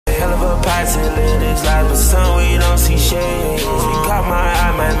Passing lyrics like the sun, we don't see shade. She caught my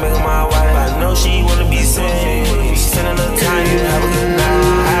eye, might make her my wife. I know she wanna be saved. She spend a little time, you have a good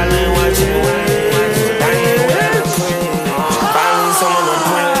night. Island watching waves. Dying without a queen. Finally someone to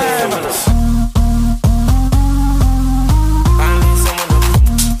pray.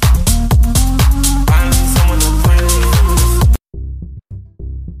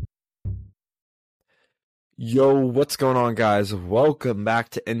 Yo, what's going on, guys? Welcome back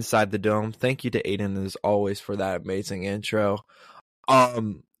to Inside the Dome. Thank you to Aiden, as always, for that amazing intro.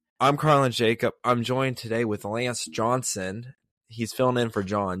 I'm Carlin Jacob. I'm joined today with Lance Jonzen. He's filling in for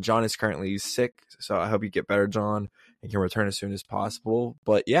John. John is currently sick, so I hope you get better, John, and can return as soon as possible.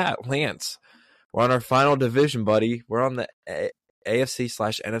 But yeah, Lance, we're on our final division, buddy. We're on the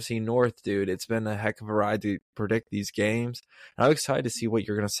AFC/NFC North, dude. It's been a heck of a ride to predict these games. And I'm excited to see what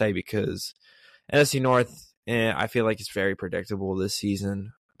you're going to say because NFC North, I feel like it's very predictable this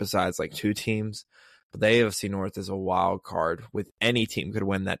season, besides like two teams. But the AFC North is a wild card with any team could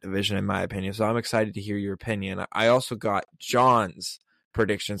win that division, in my opinion. So I'm excited to hear your opinion. I also got John's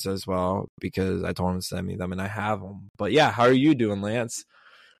predictions as well because I told him to send me them and I have them. But yeah, how are you doing, Lance?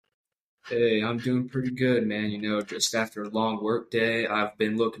 Hey, I'm doing pretty good, man. You know, just after a long work day, I've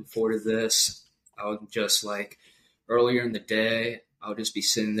been looking forward to this. I was just like earlier in the day, I'll just be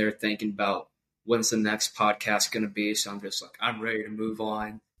sitting there thinking about when's the next podcast going to be. So I'm just like, I'm ready to move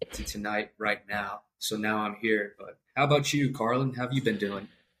on to tonight right now. So now I'm here. But how about you, Carlin? How have you been doing?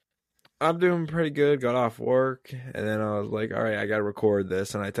 I'm doing pretty good. Got off work, and then I was like, all right, I got to record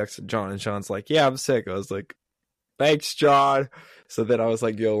this. And I texted John, and Sean's like, yeah, I'm sick. I was like, thanks, John. So then I was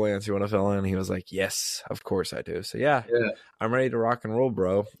like, yo, Lance, you want to fill in? And he was like, yes, of course I do. So yeah, I'm ready to rock and roll,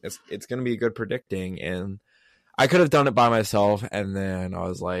 bro. It's going to be a good predicting. And I could have done it by myself, and then I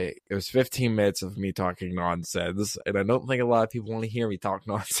was like, it was 15 minutes of me talking nonsense, and I don't think a lot of people want to hear me talk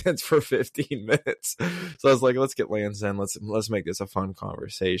nonsense for 15 minutes. So I was like, let's get Lance in. Let's make this a fun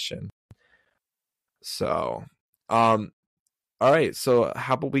conversation. So, all right. So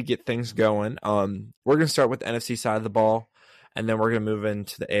how about we get things going? We're gonna start with the NFC side of the ball, and then we're gonna move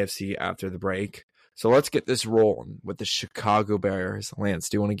into the AFC after the break. So let's get this rolling with the Chicago Bears. Lance,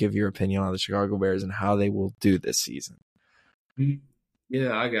 do you want to give your opinion on the Chicago Bears and how they will do this season?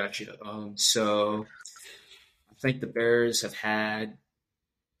 Yeah, I got you. So I think the Bears have had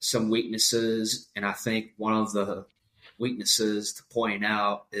some weaknesses, and I think one of the weaknesses to point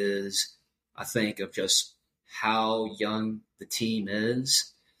out is I think of just how young the team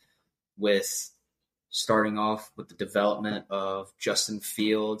is with starting off with the development of Justin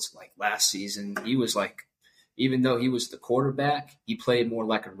Fields. Like last season, he was like, even though he was the quarterback, he played more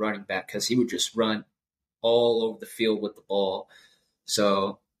like a running back because he would just run all over the field with the ball.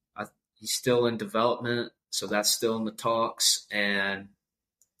 So he's still in development, so that's still in the talks. And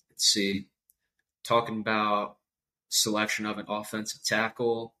let's see, talking about selection of an offensive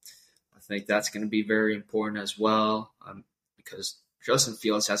tackle, I think that's going to be very important as well because Justin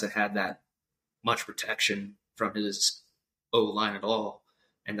Fields hasn't had that much protection from his O-line at all.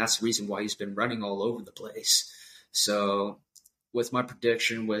 And that's the reason why he's been running all over the place. So with my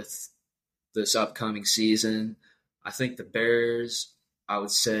prediction with this upcoming season, I think the Bears, I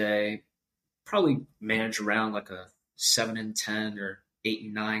would say, probably manage around like a 7-10 or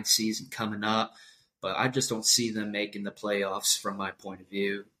 8-9 season coming up. But I just don't see them making the playoffs from my point of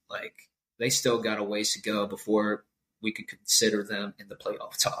view. Like, they still got a ways to go before we could consider them in the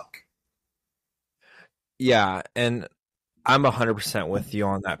playoff talk. Yeah, and I'm 100% with you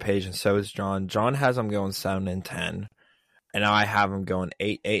on that page, and so is John. John has them going 7-10, and now I have them going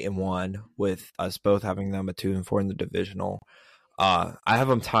 8-1, with us both having them at 2-4 in the divisional. I have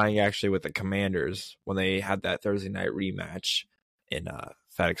them tying actually with the Commanders when they had that Thursday night rematch in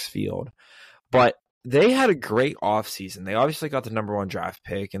FedEx Field. But they had a great offseason. They obviously got the number 1 draft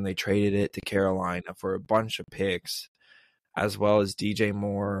pick, and they traded it to Carolina for a bunch of picks, as well as DJ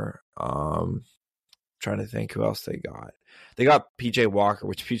Moore. Trying to think who else they got. They got PJ Walker,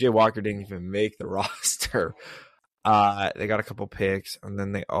 which PJ Walker didn't even make the roster. They got a couple picks, and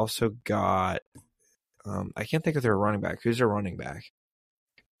then they also got I can't think of their running back. Who's their running back?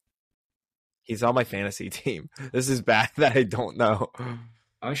 He's on my fantasy team. This is bad that I don't know.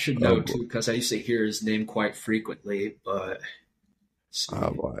 I should know too because I used to hear his name quite frequently, but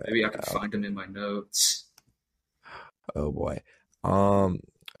maybe I can find him in my notes. Oh boy.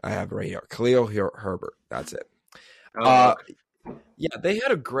 I have it right here. Khalil Herbert. That's it. Okay. Yeah, they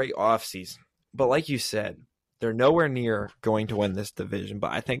had a great offseason. But like you said, they're nowhere near going to win this division.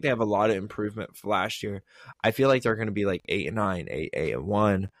 But I think they have a lot of improvement for last year. I feel like they're going to be like 8-9,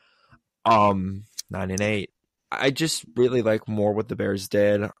 8-1, 9-8. I just really like more what the Bears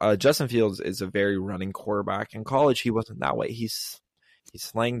did. Justin Fields is a very running quarterback. In college, he wasn't that way. He's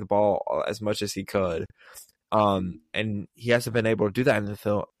slaying the ball as much as he could. And he hasn't been able to do that in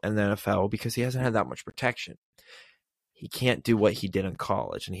the NFL because he hasn't had that much protection. He can't do what he did in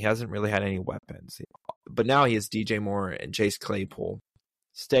college, and he hasn't really had any weapons. But now he has DJ Moore and Chase Claypool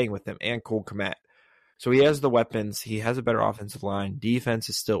staying with him, and Cole Kmet. So he has the weapons. He has a better offensive line. Defense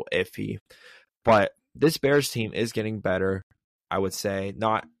is still iffy. But this Bears team is getting better, I would say.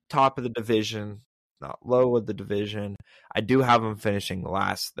 Not top of the division, not low of the division. I do have them finishing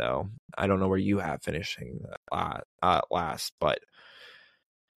last, though. I don't know where you have finishing last, but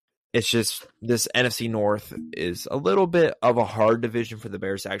it's just this NFC North is a little bit of a hard division for the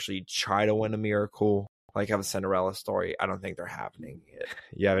Bears to actually try to win a miracle, like have a Cinderella story. I don't think they're happening.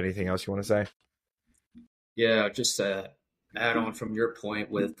 You have anything else you want to say? Yeah, just to add on from your point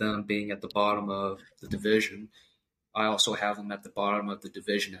with them being at the bottom of the division, I also have them at the bottom of the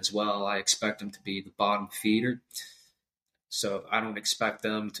division as well. I expect them to be the bottom feeder. So I don't expect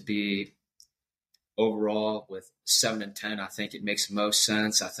them to be overall with 7-10. I think it makes the most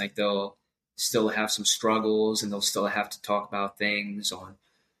sense. I think they'll still have some struggles, and they'll still have to talk about things on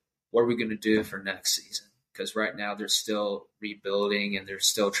what are we going to do for next season. Because right now they're still rebuilding and they're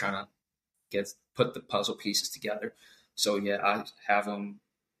still trying to put the puzzle pieces together. So yeah, I have them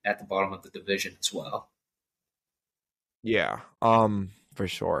at the bottom of the division as well. Yeah, for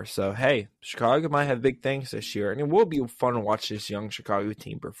sure. So hey, Chicago might have big things this year, and it will be fun to watch this young Chicago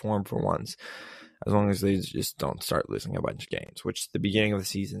team perform for once, as long as they just don't start losing a bunch of games, which the beginning of the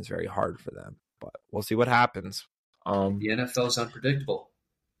season is very hard for them. But we'll see what happens. The NFL is unpredictable.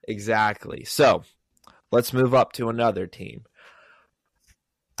 Exactly. So let's move up to another team.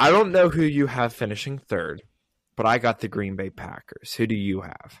 I don't know who you have finishing third, but I got the Green Bay Packers. Who do you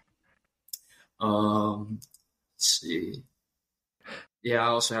have? Let's see. Yeah, I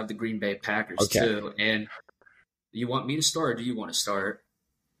also have the Green Bay Packers too. And you want me to start, or do you want to start?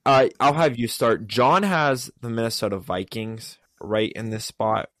 I'll have you start. John has the Minnesota Vikings right in this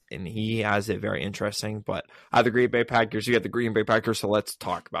spot, and he has it very interesting. But I have the Green Bay Packers. You got the Green Bay Packers, so let's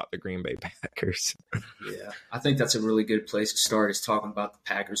talk about the Green Bay Packers. Yeah, I think that's a really good place to start, is talking about the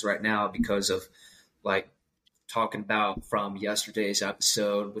Packers right now, because of like talking about from yesterday's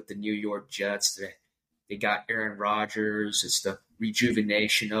episode with the New York Jets. They got Aaron Rodgers. It's the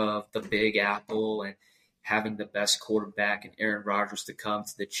rejuvenation of the Big Apple and having the best quarterback in Aaron Rodgers to come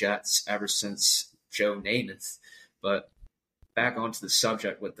to the Jets ever since Joe Namath. But back onto the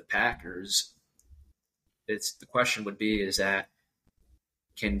subject with the Packers, the question would be, is that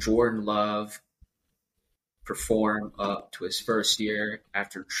can Jordan Love perform up to his first year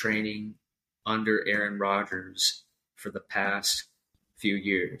after training under Aaron Rodgers for the past few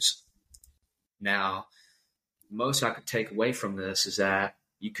years? Now, the most I could take away from this is that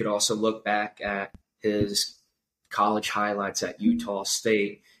you could also look back at his college highlights at Utah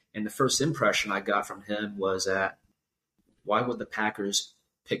State, and the first impression I got from him was that why would the Packers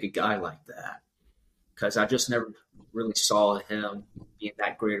pick a guy like that? Because I just never really saw him being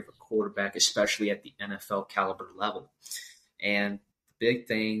that great of a quarterback, especially at the NFL caliber level. And the big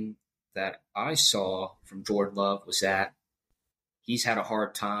thing that I saw from Jordan Love was that he's had a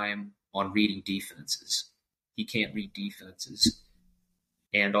hard time on reading defenses. He can't read defenses.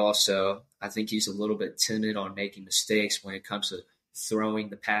 And also, I think he's a little bit timid on making mistakes when it comes to throwing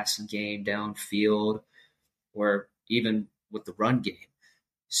the passing game downfield, or even with the run game.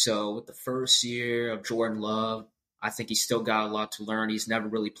 So with the first year of Jordan Love, I think he's still got a lot to learn. He's never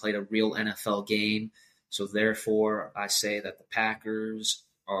really played a real NFL game. So therefore, I say that the Packers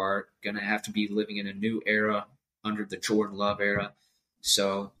are going to have to be living in a new era under the Jordan Love era.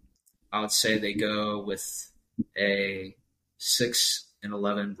 So I would say they go with a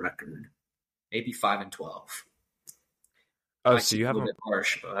 6-11 record, maybe 5-12. Oh, so you have them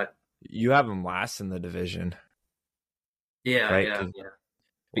harsh, but you have them last in the division. Yeah, right? yeah.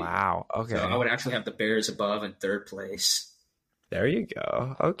 Wow. Okay. So I would actually have the Bears above in third place. There you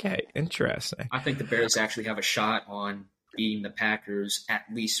go. Okay. Interesting. I think the Bears actually have a shot on beating the Packers at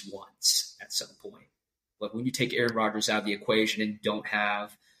least once at some point. Like when you take Aaron Rodgers out of the equation and don't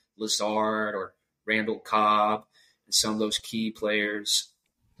have Lazard or Randall Cobb and some of those key players,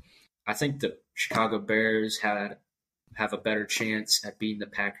 I think the Chicago Bears have a better chance at beating the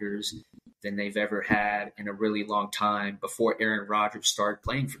Packers than they've ever had in a really long time before Aaron Rodgers started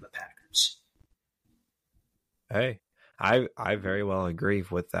playing for the Packers. Hey, I very well agree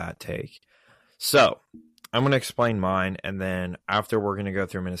with that take. So I'm going to explain mine, and then after we're going to go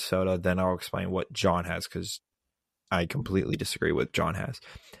through Minnesota, then I'll explain what John has, because I completely disagree with John has.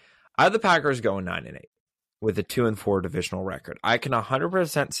 I have the Packers going 9-8. with a 2-4 divisional record. I can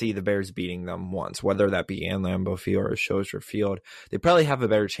 100% see the Bears beating them once, whether that be in Lambeau Field or Soldier Field. They probably have a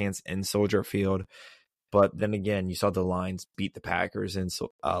better chance in Soldier Field. But then again, you saw the Lions beat the Packers in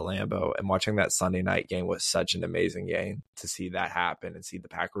Lambeau, and watching that Sunday night game was such an amazing game to see that happen and see the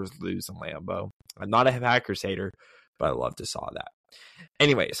Packers lose in Lambeau. I'm not a Packers hater, but I love to saw that.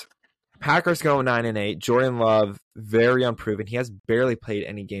 Anyways, Packers go 9-8. Jordan Love, very unproven. He has barely played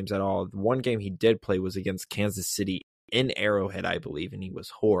any games at all. The one game he did play was against Kansas City in Arrowhead, I believe, and he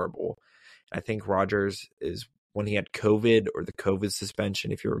was horrible. I think Rodgers is when he had COVID or the COVID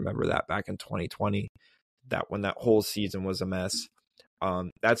suspension, if you remember that back in 2020. That when that whole season was a mess.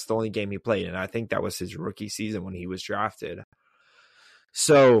 That's the only game he played, and I think that was his rookie season when he was drafted.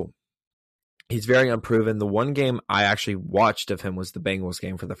 So he's very unproven. The one game I actually watched of him was the Bengals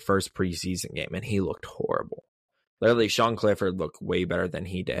game for the first preseason game, and he looked horrible. Literally, Sean Clifford looked way better than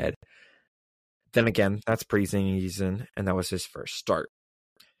he did. Then again, that's preseason, and that was his first start.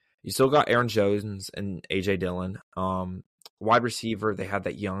 You still got Aaron Jones and A.J. Dillon. Wide receiver, they had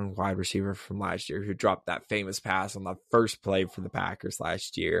that young wide receiver from last year who dropped that famous pass on the first play for the Packers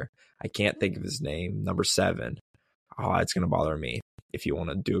last year. I can't think of his name. Number 7. Oh, it's going to bother me if you want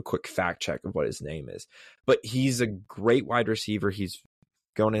to do a quick fact check of what his name is. But he's a great wide receiver. He's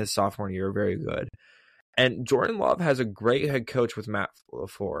going in his sophomore year, very good. And Jordan Love has a great head coach with Matt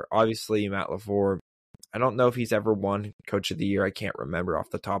LaFleur. Obviously, Matt LaFleur, I don't know if he's ever won Coach of the Year. I can't remember off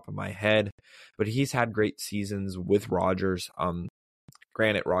the top of my head. But he's had great seasons with Rodgers.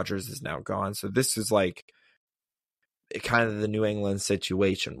 Granted, Rodgers is now gone. So this is like kind of the New England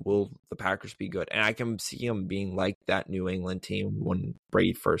situation. Will the Packers be good? And I can see them being like that New England team when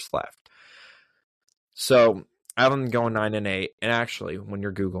Brady first left. So I have them going 9-8. And actually, when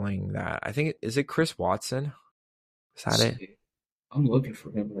you're Googling that, I think, is it Chris Watson? Is that it? I'm looking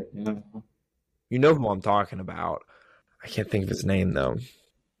for him right now. You know who I'm talking about. I can't think of his name, though.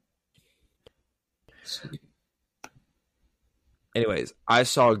 Anyways, I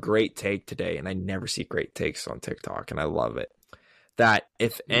saw a great take today, and I never see great takes on TikTok, and I love it. That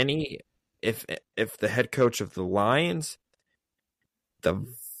if the head coach of the Lions,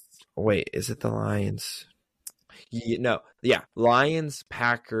 is it the Lions? Lions,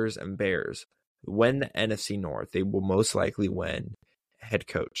 Packers, and Bears win the NFC North, they will most likely win head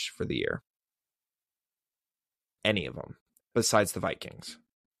coach for the year. Any of them, besides the Vikings.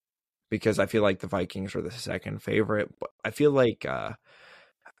 Because I feel like the Vikings are the second favorite. But I feel like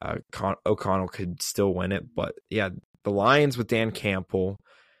O'Connell could still win it. But yeah, the Lions with Dan Campbell,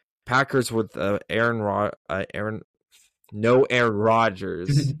 Packers with Aaron Rodgers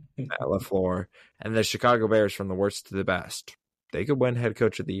at LaFleur, and the Chicago Bears from the worst to the best. They could win head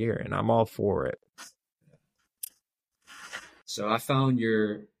coach of the year, and I'm all for it. So I found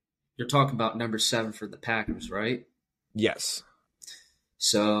you're talking about number 7 for the Packers, right? Yes.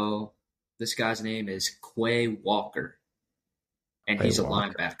 So this guy's name is Quay Walker, and he's a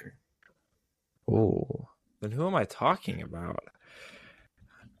linebacker. Oh, then who am I talking about?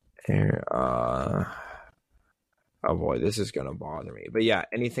 Oh boy, this is gonna bother me. But yeah,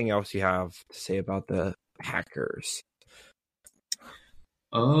 anything else you have to say about the Packers?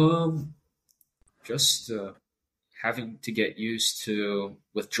 Just having to get used to,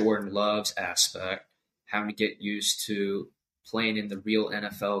 with Jordan Love's aspect, having to get used to playing in the real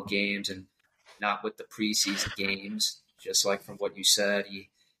NFL games and not with the preseason games. Just like from what you said,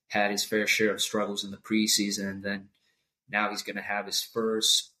 he had his fair share of struggles in the preseason, and then now he's going to have his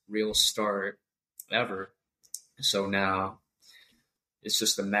first real start ever. So now it's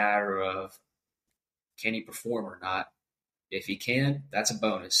just a matter of, can he perform or not? If he can, that's a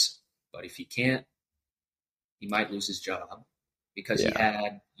bonus. But if he can't, he might lose his job because he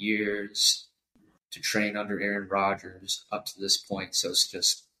had years to train under Aaron Rodgers up to this point. So it's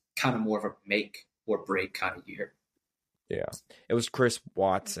just kind of more of a make or break kind of year. Yeah. It was Chris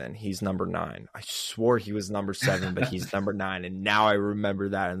Watson. He's number 9. I swore he was number 7, but he's number 9. And now I remember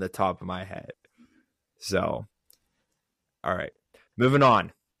that in the top of my head. So, all right. Moving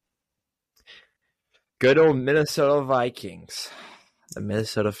on. Good old Minnesota Vikings. The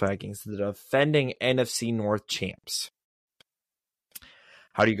Minnesota Vikings, the defending NFC North champs.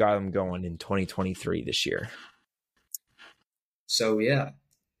 How do you got them going in 2023 this year? So, yeah,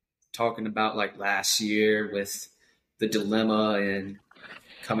 talking about like last year with the dilemma and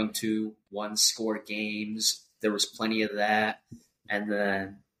coming to one-score games, there was plenty of that. And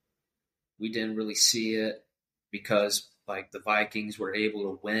then we didn't really see it because like the Vikings were able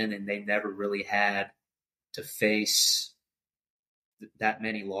to win and they never really had to face that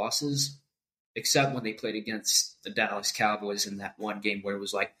many losses, except when they played against the Dallas Cowboys in that one game where it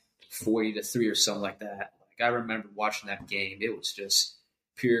was like 40-3 or something like that. Like I remember watching that game. It was just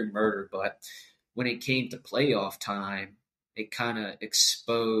pure murder. But when it came to playoff time, it kind of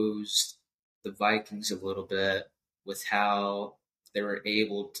exposed the Vikings a little bit with how they were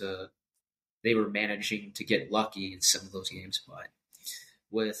they were managing to get lucky in some of those games. But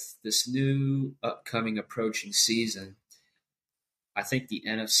with this new upcoming approaching season, I think the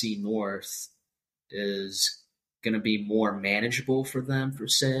NFC North is going to be more manageable for them, per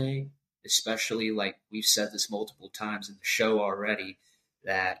se, especially like we've said this multiple times in the show already,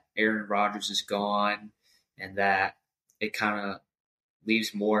 that Aaron Rodgers is gone and that it kind of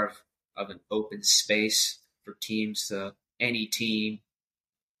leaves more of an open space for any team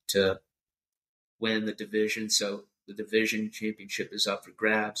to win the division. So the division championship is up for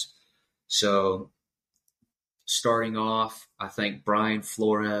grabs. So starting off, I think Brian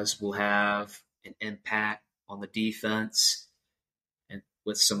Flores will have an impact on the defense, and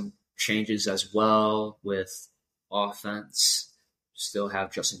with some changes as well with offense. Still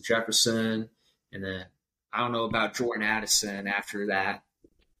have Justin Jefferson, and then I don't know about Jordan Addison after that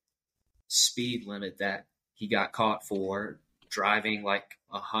speed limit that he got caught for, driving like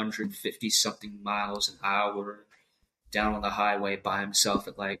 150 something miles an hour down on the highway by himself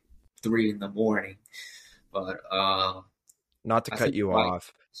at like 3 a.m. But not to cut you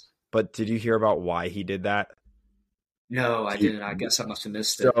off, but did you hear about why he did that? No, I didn't. I guess I must have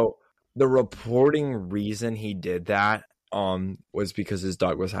missed it. So the reporting reason he did that was because his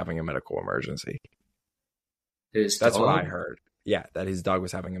dog was having a medical emergency. That's what I heard. Yeah, that his dog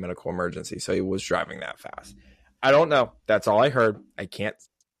was having a medical emergency, so he was driving that fast. I don't know. That's all I heard.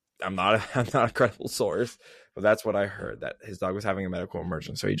 I'm not a credible source, but that's what I heard, that his dog was having a medical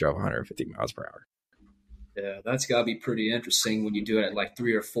emergency, so he drove 150 miles per hour. Yeah, that's got to be pretty interesting when you do it at like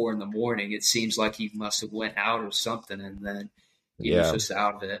 3 or 4 in the morning. It seems like he must have went out or something, and then he was just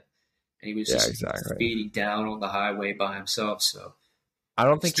out of it. And he was just speeding down on the highway by himself. So I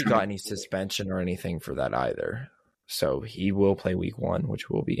don't think he got any suspension or anything for that either. So he will play week 1, which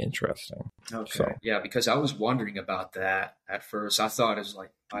will be interesting. Okay. So. Yeah, because I was wondering about that at first. I thought it was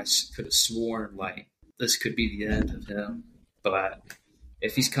like, I could have sworn like this could be the end of him. But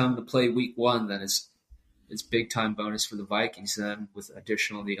if he's come to play week 1, then it's big time bonus for the Vikings then, with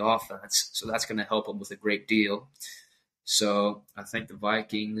additional the offense. So that's going to help them with a great deal. So I think the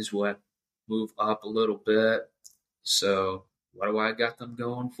Vikings will move up a little bit. So what do I got them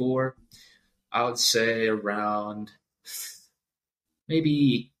going for? I would say around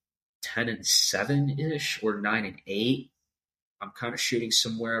maybe 10-7-ish or 9-8. I'm kind of shooting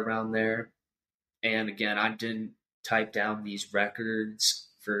somewhere around there. And again, I didn't type down these records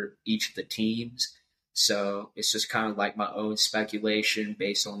for each of the teams. So it's just kind of like my own speculation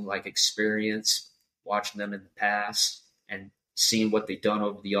based on like experience, watching them in the past and seeing what they've done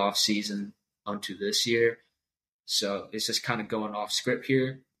over the offseason onto this year. So it's just kind of going off script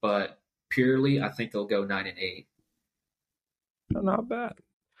here, but purely I think they'll go 9-8. Not bad.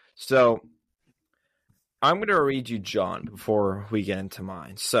 So I'm going to read you John before we get into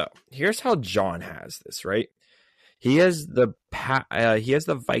mine. So here's how John has this, right? He has the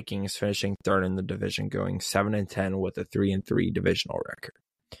Vikings finishing 3rd in the division, going 7-10 with a 3-3 divisional record.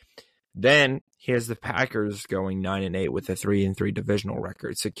 Then he has the Packers going 9-8 with a 3-3 divisional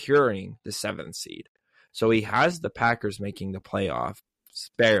record, securing the 7th seed. So he has the Packers making the playoffs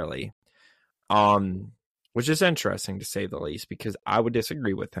barely, which is interesting to say the least, because I would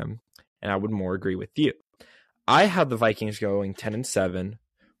disagree with him and I would more agree with you. I have the Vikings going 10-7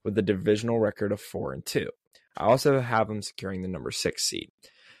 with a divisional record of 4-2. I also have them securing the number 6 seed.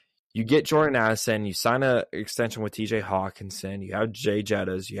 You get Jordan Addison, you sign an extension with TJ Hawkinson, you have Jay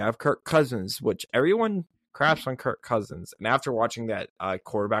Jettas, you have Kirk Cousins, which everyone craps on Kirk Cousins. And after watching that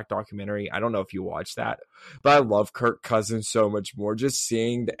quarterback documentary, I don't know if you watched that, but I love Kirk Cousins so much more. Just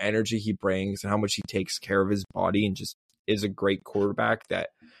seeing the energy he brings and how much he takes care of his body and just is a great quarterback that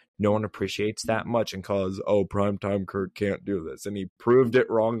no one appreciates that much and calls, primetime Kirk can't do this. And he proved it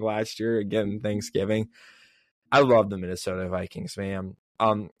wrong last year, again, Thanksgiving. I love the Minnesota Vikings, man.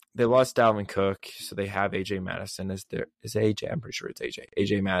 They lost Dalvin Cook, so they have AJ Madison as their I'm pretty sure it's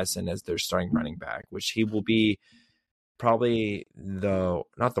AJ Madison as their starting running back, which he will be probably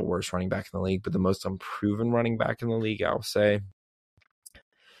not the worst running back in the league, but the most unproven running back in the league, I'll say.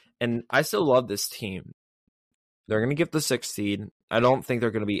 And I still love this team. They're going to get the 6th seed. I don't think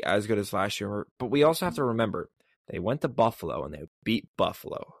they're going to be as good as last year, but we also have to remember they went to Buffalo and they beat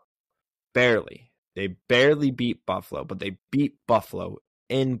Buffalo. Barely. They barely beat Buffalo, but they beat Buffalo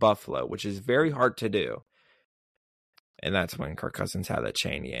in Buffalo, which is very hard to do. And that's when Kirk Cousins had that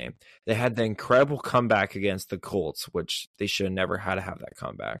chain game. They had the incredible comeback against the Colts, which they should have never had to have that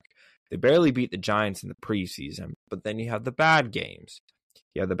comeback. They barely beat the Giants in the preseason, but then you have the bad games.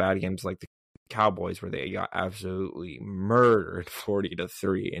 You have the bad games like the Cowboys where they got absolutely murdered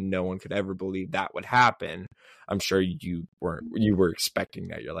 40-3, and no one could ever believe that would happen. I'm sure you were expecting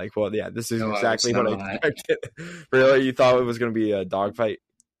that. You're like, well, yeah, this is exactly what I expected. Really? You thought it was going to be a dogfight?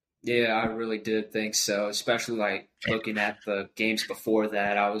 Yeah, I really did think so, especially like looking at the games before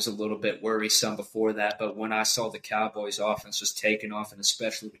that. I was a little bit worrisome before that, but when I saw the Cowboys offense was taking off, and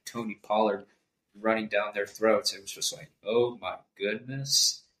especially with Tony Pollard running down their throats, it was just like, oh my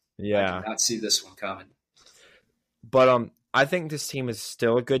goodness. Yeah. I did not see this one coming. But I think this team is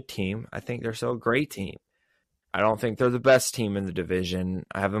still a good team. I think they're still a great team. I don't think they're the best team in the division.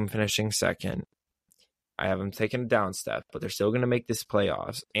 I have them finishing second. I have them taking a down step, but they're still going to make this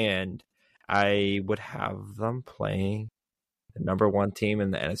playoffs. And I would have them playing the number one team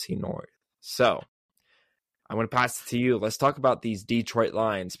in the NFC North. So I'm going to pass it to you. Let's talk about these Detroit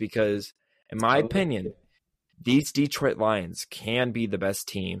Lions because, in my opinion, these Detroit Lions can be the best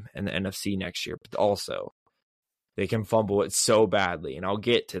team in the NFC next year, but also they can fumble it so badly, and I'll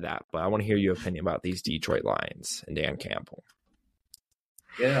get to that, but I want to hear your opinion about these Detroit Lions and Dan Campbell.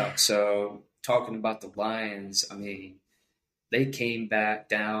 Yeah, so talking about the Lions, I mean, they came back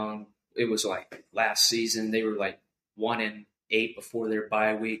down. It was like last season, they were like 1-8 before their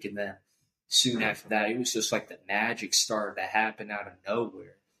bye week, and then soon after that, it was just like the magic started to happen out of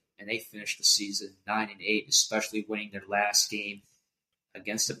nowhere. And they finished the season 9-8, especially winning their last game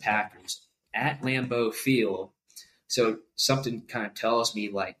against the Packers at Lambeau Field. So something kind of tells me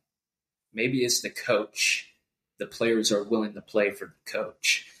like maybe it's the coach. The players are willing to play for the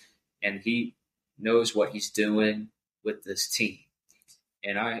coach, and he knows what he's doing with this team.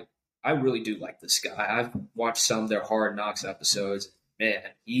 And I really do like this guy. I've watched some of their Hard Knocks episodes. Man,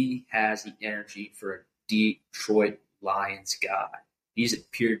 he has the energy for a Detroit Lions guy. He's a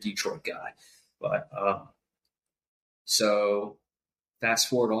pure Detroit guy. But so fast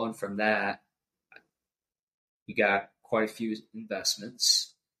forward on from that, you got quite a few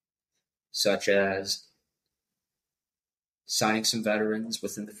investments, such as signing some veterans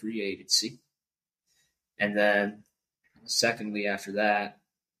within the free agency. And then secondly, after that,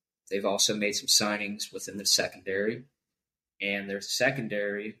 they've also made some signings within the secondary. And their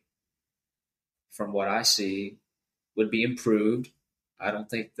secondary, from what I see, would be improved. I don't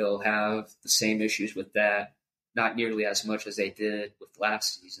think they'll have the same issues with that, not nearly as much as they did with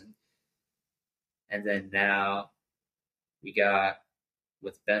last season. And then now we got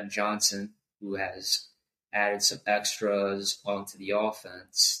with Ben Johnson, who has added some extras onto the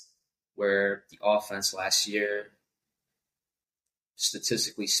offense, where the offense last year,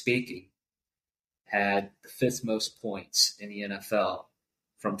 statistically speaking, had the fifth most points in the NFL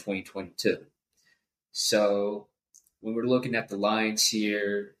from 2022. So when we're looking at the Lions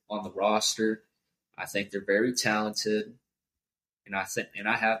here on the roster, I think they're very talented, and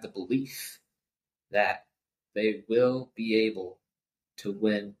I have the belief that they will be able to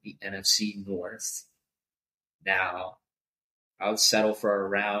win the NFC North. Now, I would settle for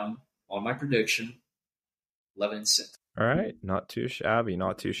around, on my prediction, 11-6. All right, not too shabby,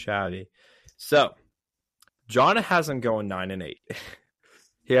 not too shabby. So, John has them going 9-8.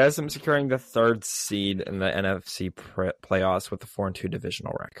 He has them securing the third seed in the NFC playoffs with a 4-2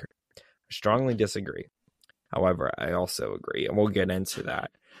 divisional record. I strongly disagree. However, I also agree, and we'll get into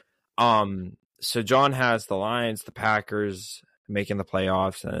that. So John has the Lions, the Packers making the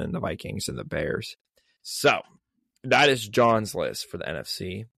playoffs, and the Vikings and the Bears. So that is John's list for the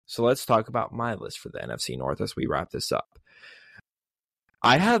NFC. So let's talk about my list for the NFC North as we wrap this up.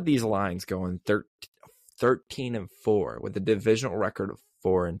 I have these Lions going 13-4 with a divisional record of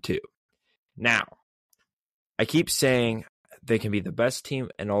 4-2. Now, I keep saying they can be the best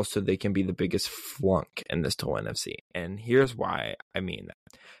team and also they can be the biggest flunk in this whole NFC. And here's why I mean that.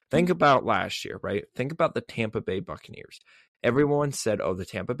 Think about last year, right? Think about the Tampa Bay Buccaneers. Everyone said, oh, the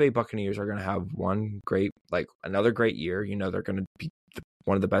Tampa Bay Buccaneers are going to have another great year. You know, they're going to be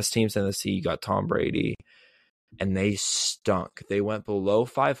one of the best teams in the sea. You got Tom Brady. And they stunk. They went below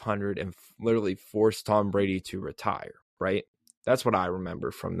 500 and literally forced Tom Brady to retire, right? That's what I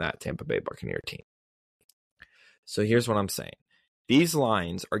remember from that Tampa Bay Buccaneer team. So here's what I'm saying. These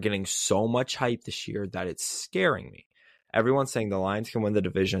Lions are getting so much hype this year that it's scaring me. Everyone's saying the Lions can win the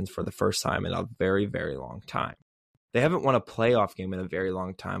divisions for the first time in a very, very long time. They haven't won a playoff game in a very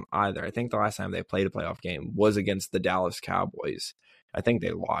long time either. I think the last time they played a playoff game was against the Dallas Cowboys. I think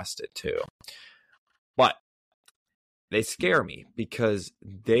they lost it too. But they scare me because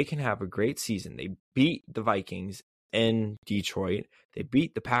they can have a great season. They beat the Vikings in Detroit. They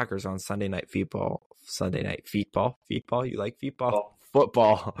beat the Packers on Sunday Night Football. Sunday Night Football? You like football?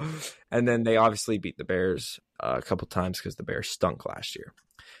 football. And then they obviously beat the Bears a couple times because the Bears stunk last year.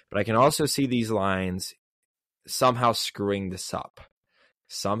 But I can also see these Lions somehow screwing this up.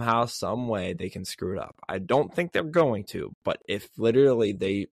 Somehow, some way, they can screw it up. I don't think they're going to, but if literally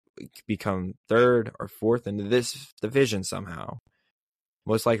they become third or fourth into this division somehow,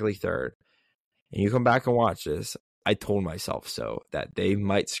 most likely third, and you come back and watch this, I told myself so, that they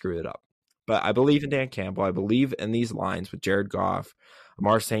might screw it up. But I believe in Dan Campbell. I believe in these lines with Jared Goff,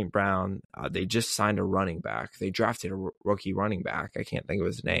 Amar St. Brown. They just signed a running back. They drafted a rookie running back. I can't think of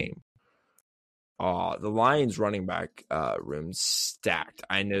his name. The Lions running back room's stacked.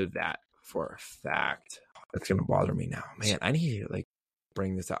 I know that for a fact. It's going to bother me now. Man, I need to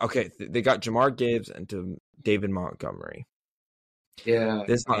bring this out. Okay, they got Jamar Gibbs and David Montgomery. Yeah.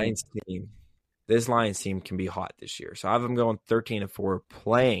 This Lions team can be hot this year. So I have them going 13-4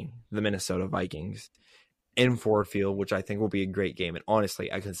 playing the Minnesota Vikings in Ford Field, which I think will be a great game. And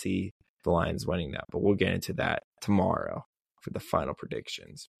honestly, I can see the Lions winning that. But we'll get into that tomorrow for the final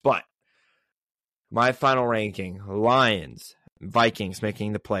predictions. But my final ranking, Lions, Vikings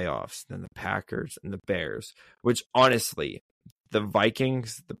making the playoffs, then the Packers and the Bears, which honestly, the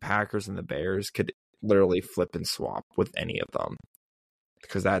Vikings, the Packers, and the Bears could literally flip and swap with any of them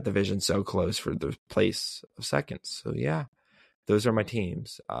because that division's so close for the place of second. So, yeah, those are my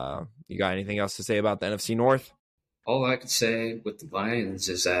teams. You got anything else to say about the NFC North? All I could say with the Lions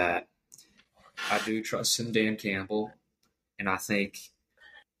is that I do trust in Dan Campbell, and I think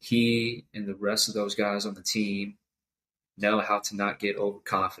he and the rest of those guys on the team know how to not get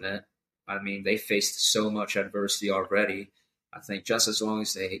overconfident. I mean, they faced so much adversity already. I think just as long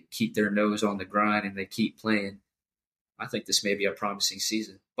as they keep their nose on the grind and they keep playing, I think this may be a promising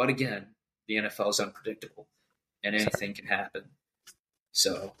season. But again, the NFL is unpredictable and anything can happen.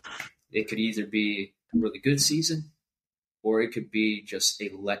 So it could either be a really good season or it could be just a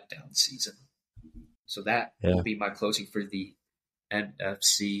letdown season. So that will be my closing for the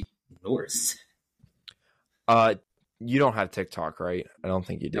NFC North. You don't have TikTok, right? I don't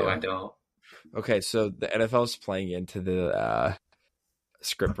think you do. No, I don't. Okay, so the NFL is playing into the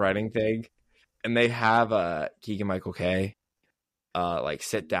script writing thing, and they have Keegan-Michael Kay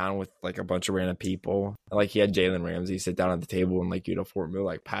sit down with a bunch of random people. He had Jalen Ramsey sit down at the table in uniform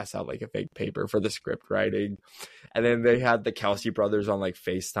and pass out a fake paper for the script writing. And then they had the Kelsey brothers on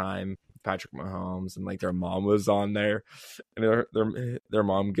FaceTime, Patrick Mahomes, and their mom was on there. And their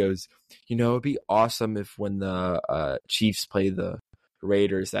mom goes, it'd be awesome if when the Chiefs play the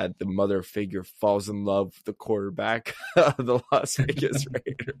Raiders that the mother figure falls in love with the quarterback of the Las Vegas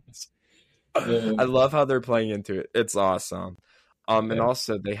Raiders. I love how they're playing into it. It's awesome. And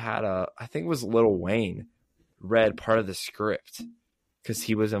also they had I think it was Lil Wayne read part of the script because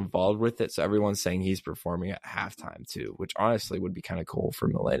he was involved with it. So everyone's saying he's performing at halftime too, which honestly would be kind of cool for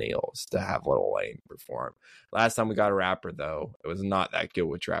millennials to have Lil Wayne perform. Last time we got a rapper though, it was not that good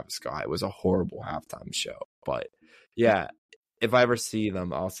with Travis Scott. It was a horrible halftime show. But yeah, if I ever see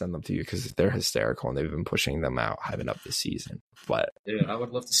them, I'll send them to you because they're hysterical and they've been pushing them out, hyping up this season. But yeah, I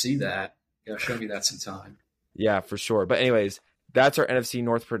would love to see that. You gotta show me that sometime. Yeah, for sure. But anyways, that's our NFC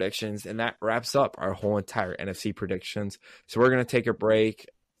North predictions, and that wraps up our whole entire NFC predictions. So we're going to take a break,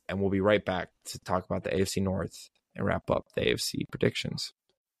 and we'll be right back to talk about the AFC North and wrap up the AFC predictions.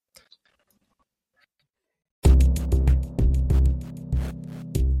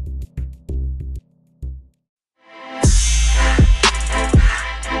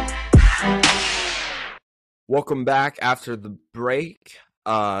 Welcome back after the break.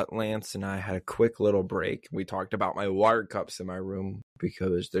 Lance and I had a quick little break. We talked about my water cups in my room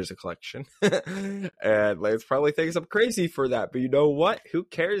because there's a collection. And Lance probably thinks I'm crazy for that. But you know what? Who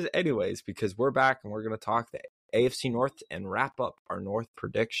cares anyways? Because we're back and we're going to talk the AFC North and wrap up our North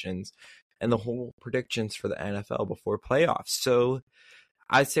predictions and the whole predictions for the NFL before playoffs. So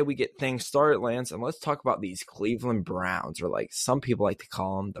I say we get things started, Lance, and let's talk about these Cleveland Browns, or some people like to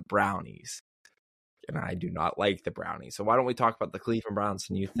call them the Brownies. And I do not like the Brownies. So why don't we talk about the Cleveland Browns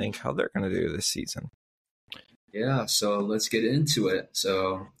and you think how they're going to do this season? Yeah, so let's get into it.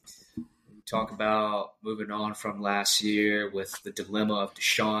 So we talk about moving on from last year with the dilemma of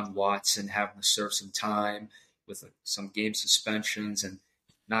Deshaun Watson having to serve some time with some game suspensions and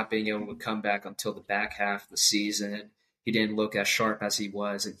not being able to come back until the back half of the season. He didn't look as sharp as he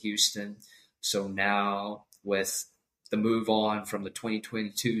was in Houston. So now with the move on from the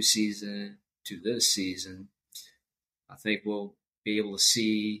 2022 season to this season, I think we'll be able to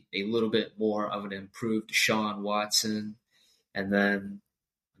see a little bit more of an improved Deshaun Watson. And then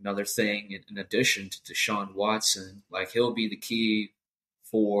another thing, in addition to Deshaun Watson, he'll be the key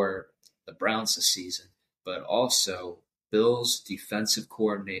for the Browns this season, but also Bills defensive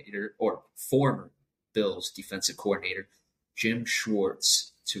coordinator, or former Bills defensive coordinator, Jim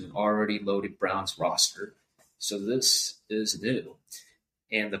Schwartz, to an already loaded Browns roster. So this is new.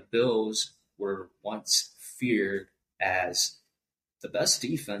 And the Bills were once feared as the best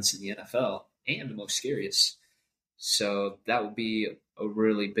defense in the NFL and the most scariest. So that would be a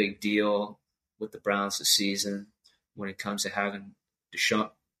really big deal with the Browns this season when it comes to having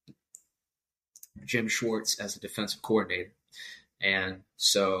Jim Schwartz as a defensive coordinator. And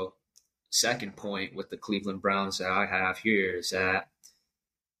so, second point with the Cleveland Browns that I have here is that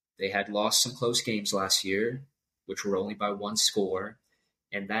they had lost some close games last year, which were only by one score,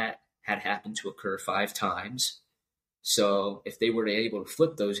 and that had happened to occur 5 times. So if they were able to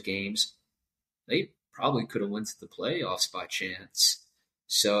flip those games, they probably could have went to the playoffs by chance.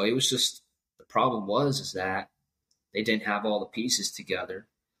 So it was just, the problem is that they didn't have all the pieces together.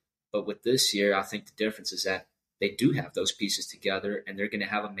 But with this year, I think the difference is that they do have those pieces together, and they're going to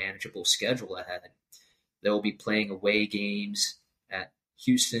have a manageable schedule ahead. They'll be playing away games at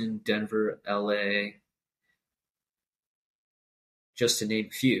Houston, Denver, LA, just to name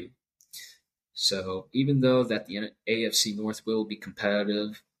a few. So even though that the AFC North will be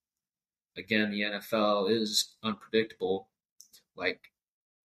competitive, again, the NFL is unpredictable. Like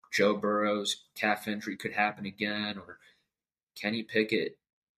Joe Burrow's calf injury could happen again, or Kenny Pickett,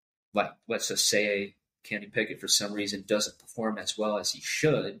 like let's just say Kenny Pickett for some reason doesn't perform as well as he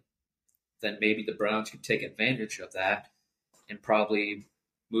should, then maybe the Browns could take advantage of that and probably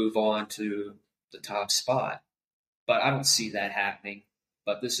move on to the top spot. But I don't see that happening.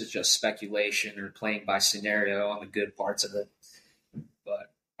 But this is just speculation or playing by scenario on the good parts of it.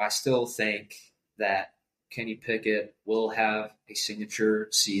 But I still think that Kenny Pickett will have a signature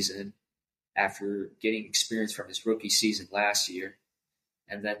season after getting experience from his rookie season last year.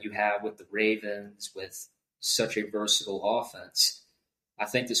 And then you have with the Ravens with such a versatile offense. I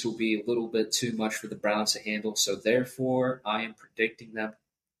think this will be a little bit too much for the Browns to handle. So therefore, I am predicting them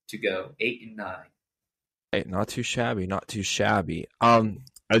to go 8-9. Hey, not too shabby, not too shabby. I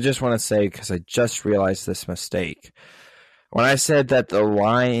just want to say, because I just realized this mistake. When I said that the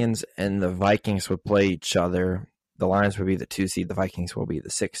Lions and the Vikings would play each other, the Lions would be the 2 seed, the Vikings will be the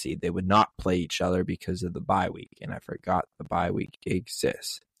 6 seed. They would not play each other because of the bye week, and I forgot the bye week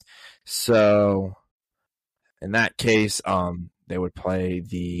exists. So, in that case, they would play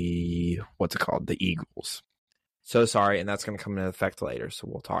the Eagles. So sorry, and that's going to come into effect later, so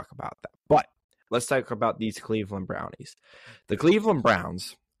we'll talk about that. But let's talk about these Cleveland Brownies. The Cleveland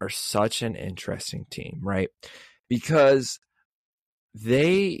Browns are such an interesting team, right? Because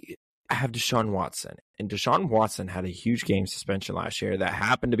they have Deshaun Watson, and Deshaun Watson had a huge game suspension last year that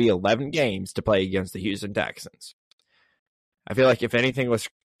happened to be 11 games to play against the Houston Texans. I feel like if anything was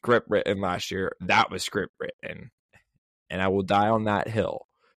script written last year, that was script written. And I will die on that hill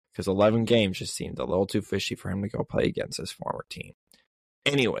because 11 games just seemed a little too fishy for him to go play against his former team.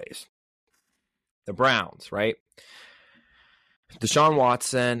 Anyways, the Browns, right? Deshaun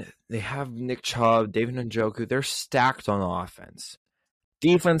Watson, they have Nick Chubb, David Njoku. They're stacked on offense.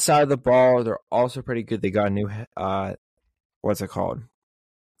 Defense side of the ball, they're also pretty good. They got a new, what's it called?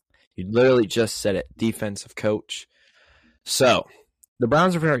 You literally just said it, defensive coach. So, the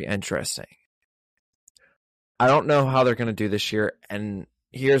Browns are very interesting. I don't know how they're going to do this year, and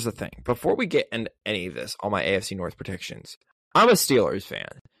here's the thing. Before we get into any of this, all my AFC North predictions, I'm a Steelers fan.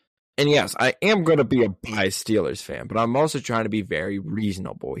 And yes, I am going to be a biased Steelers fan, but I'm also trying to be very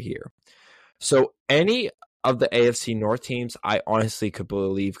reasonable here. So any of the AFC North teams, I honestly could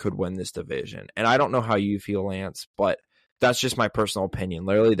believe could win this division. And I don't know how you feel, Lance, but that's just my personal opinion.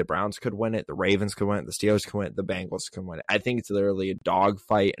 Literally, the Browns could win it, the Ravens could win it, the Steelers could win it, the Bengals could win it. I think it's literally a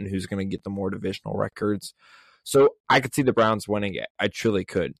dogfight and who's going to get the more divisional records. So I could see the Browns winning it. I truly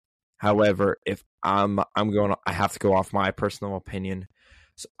could. However, if I have to go off my personal opinion.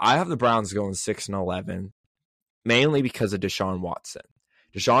 So I have the Browns going 6-11, mainly because of Deshaun Watson.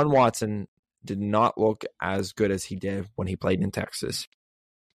 Deshaun Watson did not look as good as he did when he played in Texas.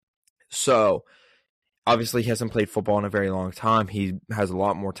 So, obviously, he hasn't played football in a very long time. He has a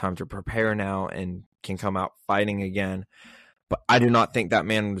lot more time to prepare now and can come out fighting again. But I do not think that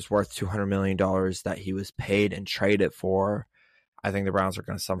man was worth $200 million that he was paid and traded for. I think the Browns are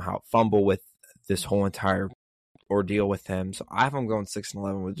going to somehow fumble with this whole entire ordeal with him. So I have them going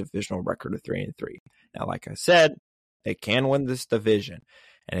 6-11 with a divisional record of 3-3. Now, like I said, they can win this division.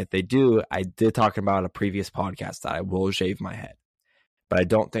 And if they do, I did talk about a previous podcast that I will shave my head. But I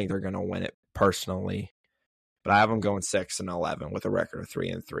don't think they're going to win it personally. But I have them going 6-11 with a record of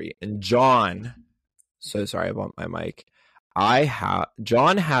 3-3. And John, so sorry about my mic.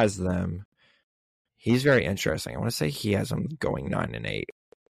 John has them. He's very interesting. I want to say he has him going 9-8.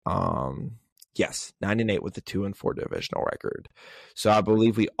 Yes, 9-8 with the 2-4 divisional record. So I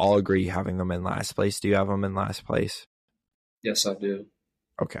believe we all agree having them in last place. Do you have them in last place? Yes, I do.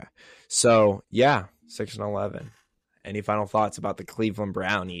 Okay. So yeah, 6-11. Any final thoughts about the Cleveland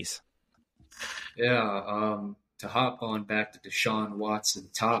Brownies? Yeah, to hop on back to Deshaun Watson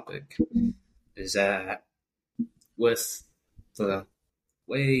topic is that with the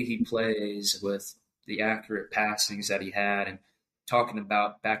way he plays, with the accurate passings that he had, and talking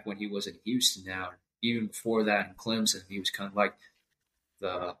about back when he was in Houston now, even before that in Clemson, he was kind of like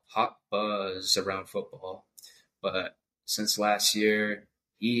the hot buzz around football. But since last year,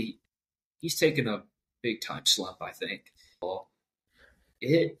 he's taken a big time slump, I think.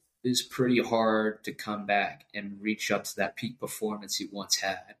 It is pretty hard to come back and reach up to that peak performance he once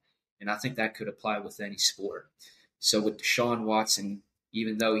had. And I think that could apply with any sport. So with Deshaun Watson,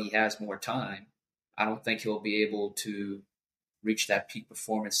 even though he has more time, I don't think he'll be able to reach that peak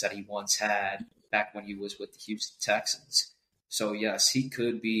performance that he once had back when he was with the Houston Texans. So yes, he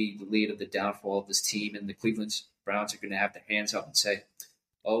could be the lead of the downfall of this team, and the Cleveland Browns are going to have their hands up and say,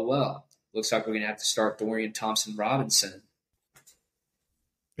 oh, well, looks like we're going to have to start Dorian Thompson-Robinson.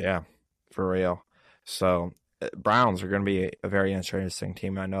 Yeah, for real. So Browns are going to be a very interesting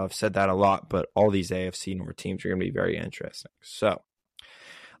team. I know I've said that a lot, but all these AFC North teams are going to be very interesting. So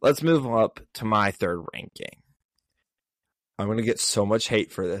let's move up to my third ranking. I'm going to get so much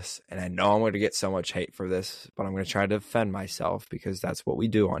hate for this, and I know I'm going to get so much hate for this, but I'm going to try to defend myself because that's what we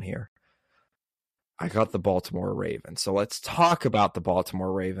do on here. I got the Baltimore Ravens. So let's talk about the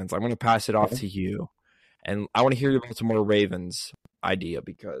Baltimore Ravens. I'm going to pass it off to you, and I want to hear your Baltimore Ravens idea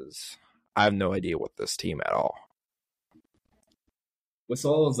because I have no idea what this team at all. With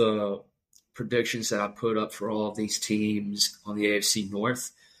all of the predictions that I put up for all of these teams on the AFC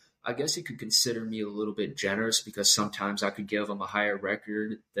North, I guess you could consider me a little bit generous because sometimes I could give them a higher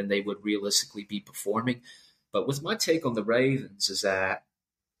record than they would realistically be performing. But with my take on the Ravens is that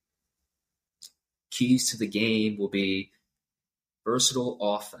keys to the game will be versatile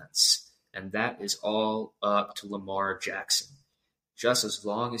offense, and that is all up to Lamar Jackson. Just as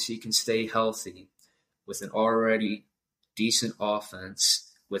long as he can stay healthy with an already decent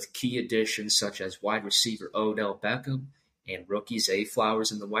offense with key additions such as wide receiver Odell Beckham and rookie Zay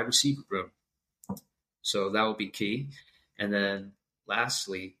Flowers in the wide receiver room. So that will be key. And then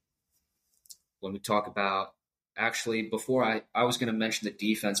lastly, when we talk about actually before I was going to mention the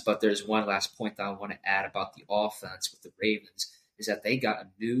defense, but there's one last point that I want to add about the offense with the Ravens is that they got a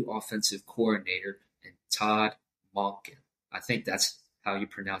new offensive coordinator in Todd Monken. I think that's how you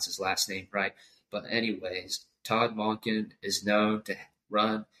pronounce his last name, right? But anyways, Todd Monken is known to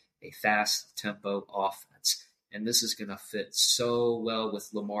run a fast tempo offense. And this is going to fit so well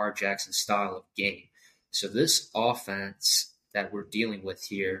with Lamar Jackson's style of game. So this offense that we're dealing with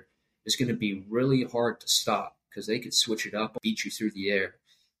here is going to be really hard to stop because they could switch it up and beat you through the air.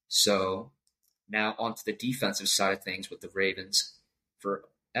 So now onto the defensive side of things with the Ravens. For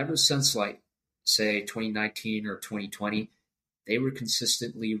ever since say 2019 or 2020, they were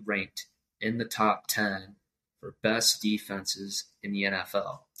consistently ranked in the top 10 for best defenses in the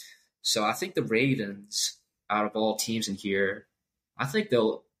NFL. So I think the Ravens, out of all teams in here, I think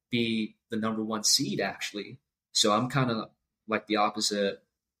they'll be the number one seed, actually. So I'm kind of like the opposite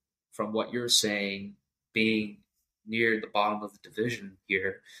from what you're saying, being near the bottom of the division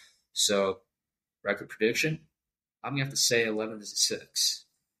here. So record prediction, I'm going to have to say 11-6.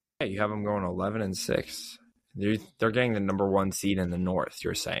 Yeah, you have them going 11-6. They're getting the number one seed in the North,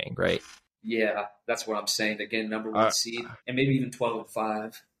 you're saying, right? Yeah, that's what I'm saying. They're getting number one seed and maybe even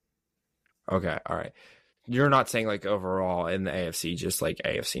 12-5. Okay, all right. You're not saying like overall in the AFC, just like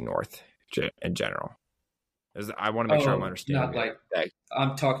AFC North in general. I want to make sure I'm understanding. Not like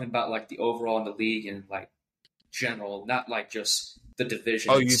I'm talking about like the overall in the league and like general, not like just the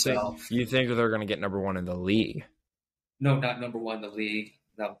division itself. You think they're going to get number one in the league? No, not number one in the league.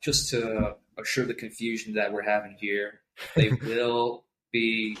 No, just to assure the confusion that we're having here, they will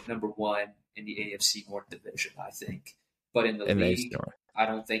be number one in the AFC North division, I think. But in the league, I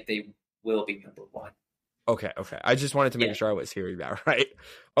don't think they will be number one. Okay. I just wanted to make sure I was hearing that right.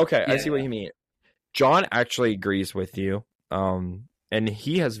 Okay, I see what you mean. John actually agrees with you, and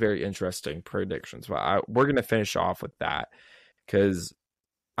he has very interesting predictions. But we're going to finish off with that because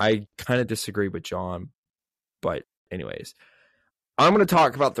I kind of disagree with John. But anyways, I'm going to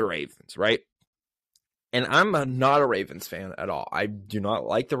talk about the Ravens, right? And I'm not a Ravens fan at all. I do not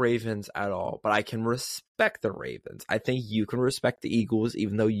like the Ravens at all, but I can respect the Ravens. I think you can respect the Eagles,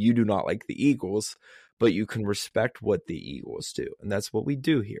 even though you do not like the Eagles, but you can respect what the Eagles do. And that's what we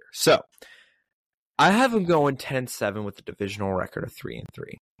do here. So I have them going 10-7 with a divisional record of 3-3.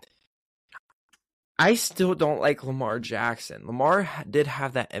 I still don't like Lamar Jackson. Lamar did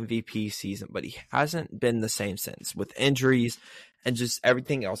have that MVP season, but he hasn't been the same since, with injuries and just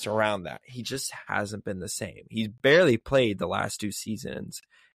everything else around that. He just hasn't been the same. He's barely played the last 2 seasons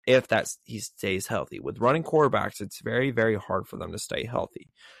if he stays healthy. With running quarterbacks, it's very, very hard for them to stay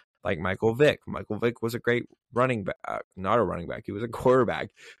healthy. Like Michael Vick. Michael Vick was a great running back, not a running back. He was a quarterback,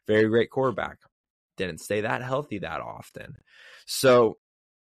 very great quarterback. Didn't stay that healthy that often. So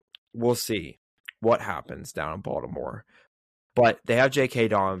we'll see what happens down in Baltimore. But they have J.K.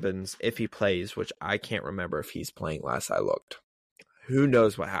 Dobbins if he plays, which I can't remember if he's playing last I looked. Who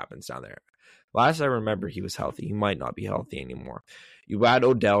knows what happens down there? Last I remember, he was healthy. He might not be healthy anymore. You add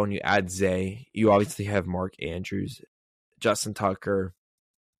Odell and you add Zay. You obviously have Mark Andrews, Justin Tucker,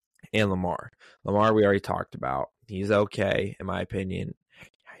 and Lamar. Lamar, we already talked about. He's okay, in my opinion.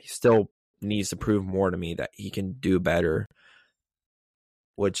 He still needs to prove more to me that he can do better,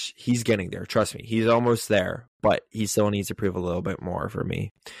 which he's getting there. Trust me, he's almost there, but he still needs to prove a little bit more for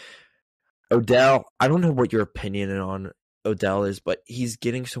me. Odell, I don't know what your opinion on Odell is, but he's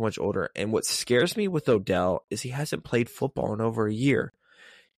getting so much older. And what scares me with Odell is he hasn't played football in over a year.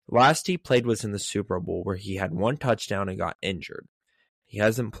 Last he played was in the Super Bowl, where he had 1 touchdown and got injured. He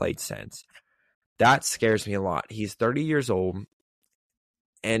hasn't played since. That scares me a lot. He's 30 years old,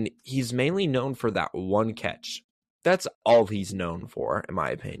 and he's mainly known for that 1 catch. That's all he's known for, in my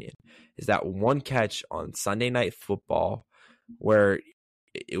opinion, is that 1 catch on Sunday Night Football where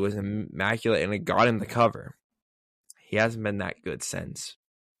it was immaculate and it got him the cover. He hasn't been that good since.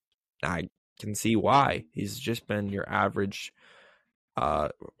 I can see why. He's just been your average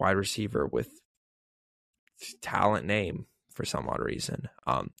wide receiver with talent name for some odd reason.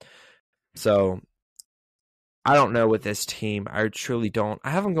 So I don't know with this team. I truly don't.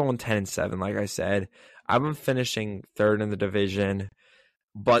 I have them going 10-7, like I said. I've been finishing 3rd in the division.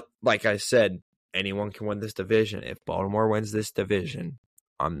 But like I said, anyone can win this division. If Baltimore wins this division,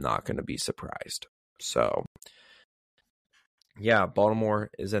 I'm not going to be surprised. So, yeah, Baltimore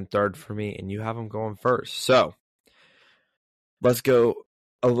is in 3rd for me, and you have them going 1st. So, let's go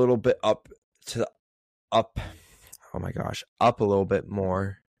a little bit up a little bit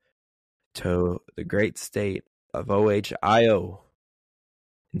more to the great state of Ohio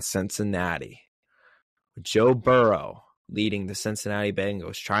in Cincinnati. With Joe Burrow leading the Cincinnati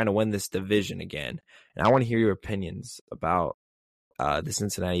Bengals, trying to win this division again. And I want to hear your opinions about the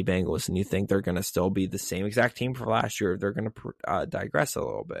Cincinnati Bengals, and you think they're going to still be the same exact team for last year, or they're going to digress a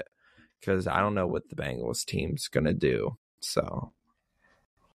little bit, because I don't know what the Bengals team's going to do. So,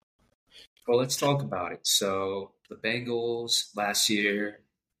 well, let's talk about it. So the Bengals last year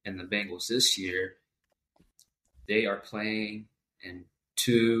and the Bengals this year, they are playing in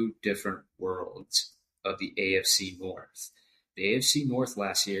 2 different worlds of the AFC North. The AFC North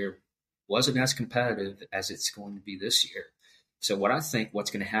last year wasn't as competitive as it's going to be this year. So what I think what's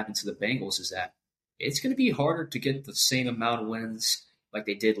going to happen to the Bengals is that it's going to be harder to get the same amount of wins like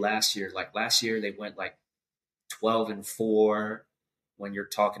they did last year. Like last year, they went like 12-4 when you're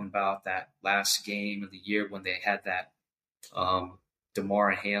talking about that last game of the year when they had that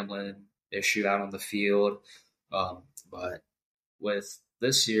DeMar Hamlin issue out on the field. But with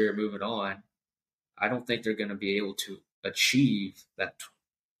this year moving on, I don't think they're going to be able to achieve that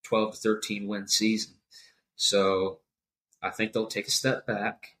 12-13 win season. So I think they'll take a step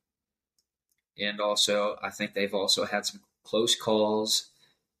back. And also, I think they've also had some close calls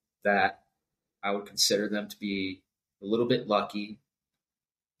that I would consider them to be a little bit lucky.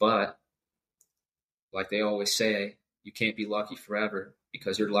 But like they always say, you can't be lucky forever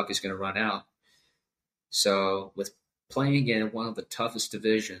because your luck is going to run out. So with playing in one of the toughest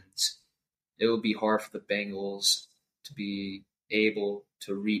divisions, it will be hard for the Bengals to be able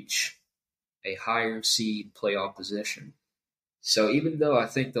to reach a higher seed playoff position. So even though I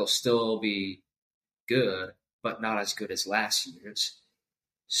think they'll still be good, but not as good as last year's.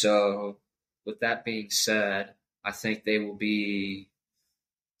 So with that being said, I think they will be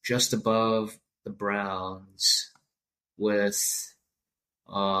just above the Browns with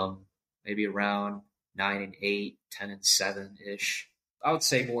maybe around 9-8, 10-7-ish. I would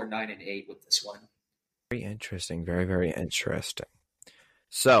say more 9-8 with this one. very interesting. Very, very interesting.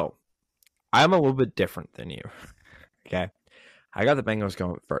 So, I'm a little bit different than you. Okay. I got the Bengals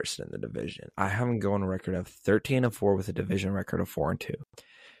going 1st in the division. I have them going a record of 13-4 with a division record of 4-2.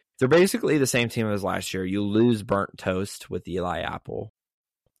 They're basically the same team as last year. You lose burnt toast with Eli Apple.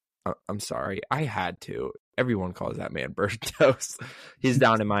 I'm sorry. I had to. Everyone calls that man burnt toast. He's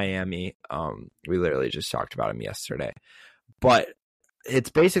down in Miami. We literally just talked about him yesterday. But it's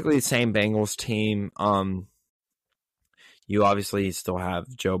basically the same Bengals team. You obviously still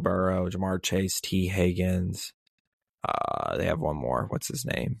have Joe Burrow, Jamar Chase, T. Higgins. They have one more. What's his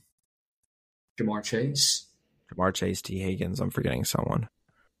name? Jamar Chase. Jamar Chase, T. Higgins. I'm forgetting someone.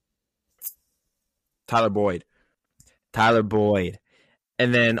 Tyler Boyd.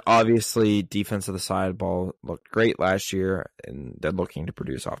 And then, obviously, defense of the side of the ball looked great last year, and they're looking to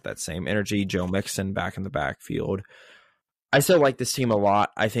produce off that same energy. Joe Mixon back in the backfield. I still like this team a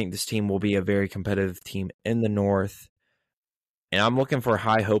lot. I think this team will be a very competitive team in the North, and I'm looking for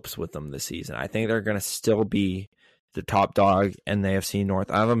high hopes with them this season. I think they're going to still be the top dog in the AFC North.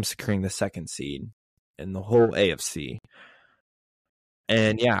 I have them securing the 2nd seed in the whole AFC.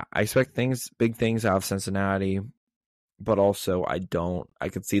 And, yeah, I expect big things out of Cincinnati. But also, I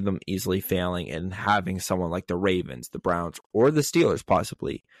could see them easily failing and having someone like the Ravens, the Browns, or the Steelers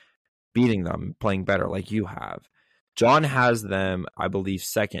possibly beating them, playing better like you have. John has them, I believe,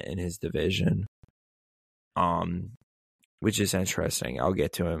 2nd in his division, which is interesting. I'll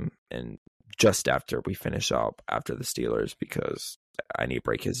get to him just after we finish up after the Steelers because I need to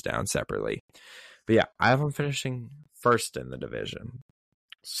break his down separately. But yeah, I have them finishing 1st in the division.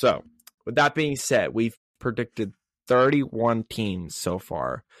 So, with that being said, we've predicted 31 teams so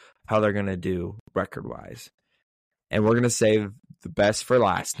far, how they're going to do record-wise. And we're going to save the best for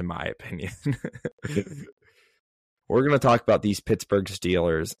last, in my opinion. We're going to talk about these Pittsburgh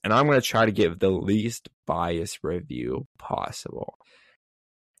Steelers, and I'm going to try to give the least biased review possible.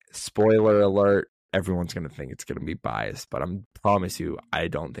 Spoiler alert, everyone's going to think it's going to be biased, but I promise you, I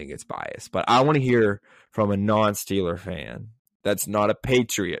don't think it's biased. But I want to hear from a non-Steeler fan that's not a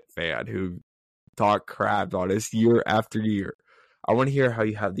Patriot fan who talk crap on us year after year. I want to hear how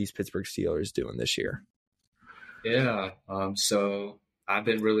you have these Pittsburgh Steelers doing this year. Yeah, so I've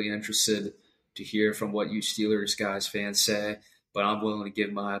been really interested to hear from what you Steelers guys fans say, but I'm willing to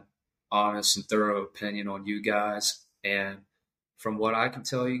give my honest and thorough opinion on you guys. And from what I can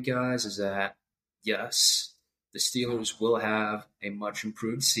tell you guys is that, yes, the Steelers will have a much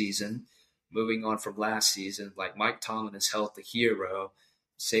improved season. Moving on from last season, like Mike Tomlin has held the hero,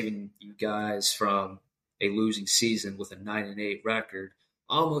 saving you guys from a losing season with a 9-8 record.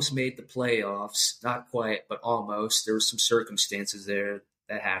 Almost made the playoffs, not quite, but almost. There were some circumstances there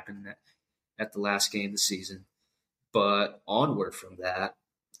that happened at the last game of the season. But onward from that,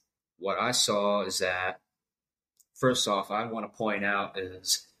 what I saw is that, first off, I want to point out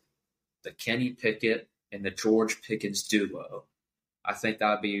is the Kenny Pickett and the George Pickens duo. I think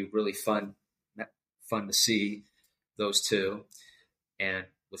that would be really fun to see those two. And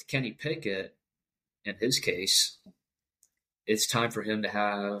with Kenny Pickett, in his case, it's time for him to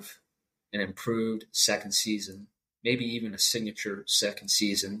have an improved 2nd season, maybe even a signature 2nd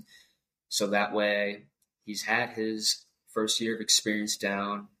season. So that way he's had his first year of experience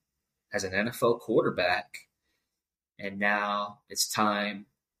down as an NFL quarterback. And now it's time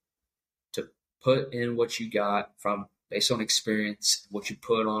to put in what you got from based on experience, what you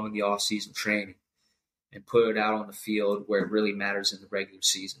put on in the offseason training, and put it out on the field where it really matters in the regular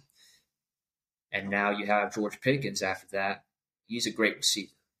season. And now you have George Pickens after that. He's a great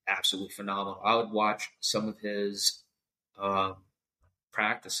receiver, absolutely phenomenal. I would watch some of his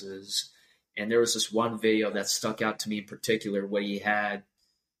practices, and there was this one video that stuck out to me in particular where he had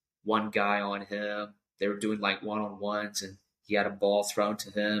one guy on him. They were doing like one-on-ones, and he had a ball thrown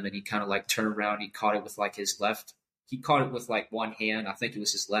to him, and he kind of like turned around. He caught it with like his left. He caught it with like one hand. I think it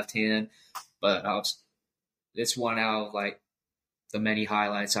was his left hand, but it's one out of like the many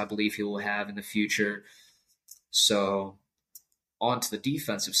highlights I believe he will have in the future. So on to the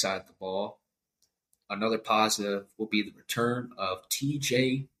defensive side of the ball, another positive will be the return of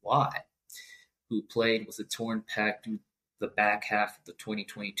TJ Watt, who played with a torn pec through the back half of the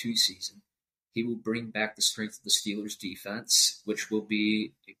 2022 season. He will bring back the strength of the Steelers defense, which will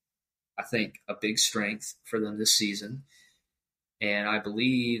be, I think, a big strength for them this season. And I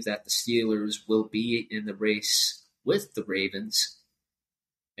believe that the Steelers will be in the race with the Ravens.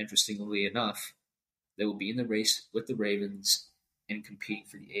 Interestingly enough, they will be in the race with the Ravens and compete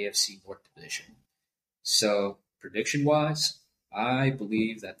for the AFC North division. So, prediction-wise, I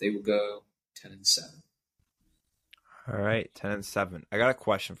believe that they will go 10-7. All right, 10-7. I got a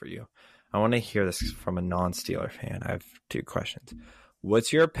question for you. I want to hear this from a non-Steeler fan. I have 2 questions.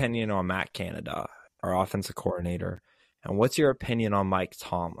 What's your opinion on Matt Canada, our offensive coordinator? And what's your opinion on Mike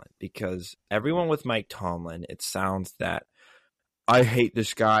Tomlin? Because everyone with Mike Tomlin, it sounds that I hate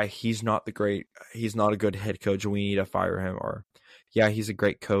this guy. He's not a good head coach. We need to fire him. Or yeah, he's a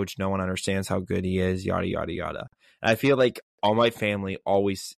great coach. No one understands how good he is, yada, yada, yada. And I feel like all my family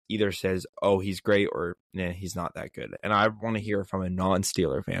always either says, oh, he's great, or nah, he's not that good. And I want to hear from a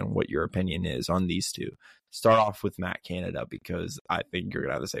non-Steeler fan what your opinion is on these two. Start off with Matt Canada, because I think you're going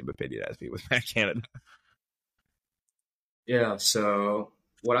to have the same opinion as me with Matt Canada. Yeah, so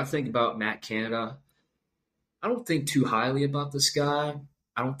what I think about Matt Canada, I don't think too highly about this guy.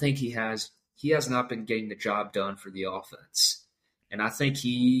 I don't think he has not been getting the job done for the offense. And I think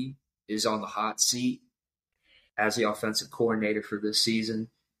he is on the hot seat as the offensive coordinator for this season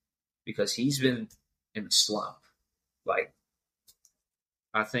because he's been in a slump. Like,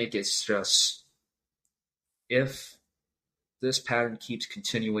 I think it's just if this pattern keeps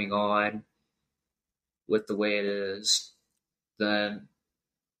continuing on with the way it is, then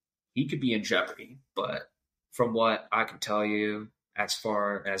he could be in jeopardy. But from what I can tell you, as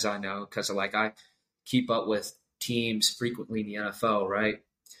far as I know, because I keep up with teams frequently in the NFL, right?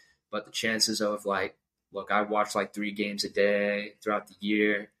 But the chances of look, I watch 3 games a day throughout the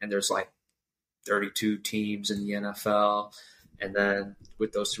year, and there's 32 teams in the NFL. And then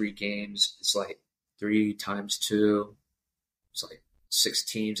with those 3 games, it's 3 times 2. It's 6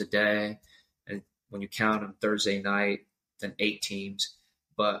 teams a day. And when you count them Thursday night, then 8 teams.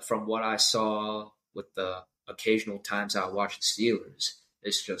 But from what I saw with the occasional times I watch the Steelers,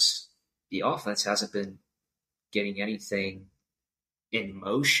 it's just the offense hasn't been getting anything in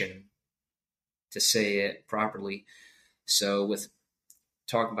motion, to say it properly. So with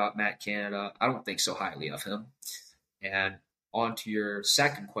talking about Matt Canada, I don't think so highly of him. And on to your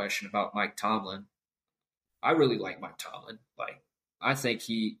second question about Mike Tomlin, I really like Mike Tomlin. I think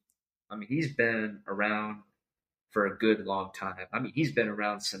he's been around for a good long time. He's been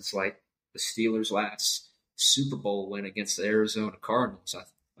around since the Steelers' last Super Bowl win against the Arizona Cardinals.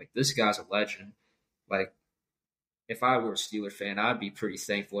 This guy's a legend. If I were a Steeler fan, I'd be pretty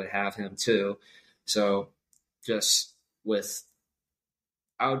thankful to have him too. So I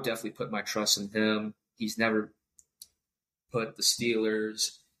would definitely put my trust in him. He's never put the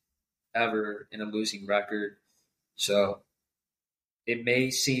Steelers ever in a losing record. So it may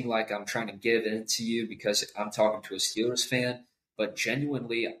seem like I'm trying to give in to you because I'm talking to a Steelers fan, but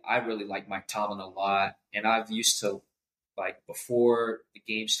genuinely, I really like Mike Tomlin a lot. And I've used to, before the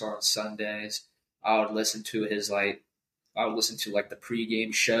game start on Sundays, I would listen to the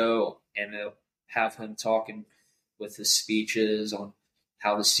pregame show, and have him talking with his speeches on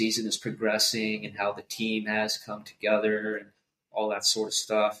how the season is progressing and how the team has come together and all that sort of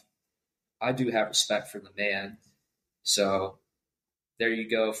stuff. I do have respect for the man. So there you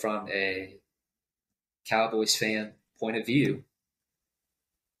go from a Cowboys fan point of view.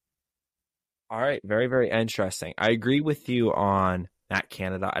 All right. Very, very interesting. I agree with you on Matt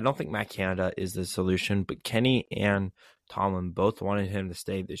Canada. I don't think Matt Canada is the solution, but Kenny and Tomlin both wanted him to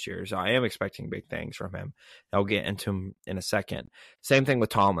stay this year. So I am expecting big things from him. I'll get into him in a second. Same thing with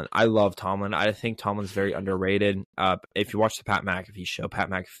Tomlin. I love Tomlin. I think Tomlin's very underrated. If you watch the Pat McAfee show, Pat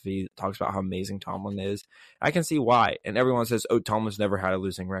McAfee talks about how amazing Tomlin is. I can see why. And everyone says, oh, Tomlin's never had a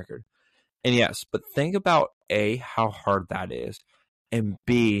losing record. And yes, but think about A, how hard that is, and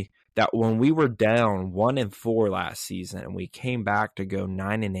B, that when we were down 1-4 last season and we came back to go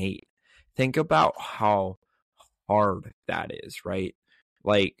 9-8, think about how hard that is, right?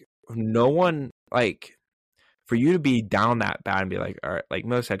 No one, for you to be down that bad and be all right,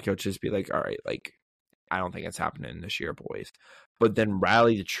 most head coaches be all right, I don't think it's happening this year, boys. But then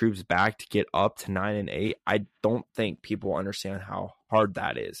rally the troops back to get up to 9-8. I don't think people understand how hard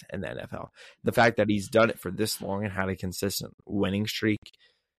that is in the NFL. The fact that he's done it for this long and had a consistent winning streak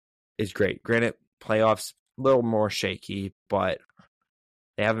is great. Granted, playoffs a little more shaky, but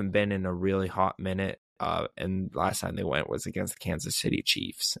they haven't been in a really hot minute. And last time they went was against the Kansas City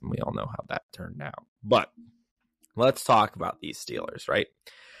Chiefs, and we all know how that turned out. But let's talk about these Steelers, right?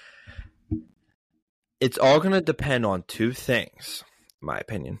 It's all going to depend on 2 things, in my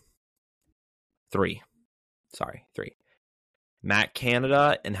opinion. 3. Matt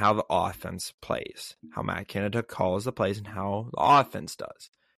Canada and how the offense plays. How Matt Canada calls the plays and how the offense does.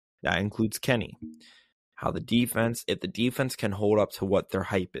 That includes Kenny. How the defense, if the defense can hold up to what their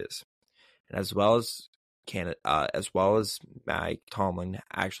hype is. And as well as Mike Tomlin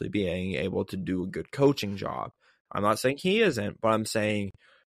actually being able to do a good coaching job. I'm not saying he isn't, but I'm saying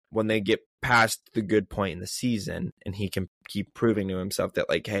when they get past the good point in the season and he can keep proving to himself that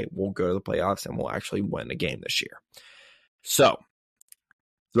hey, we'll go to the playoffs and we'll actually win a game this year. So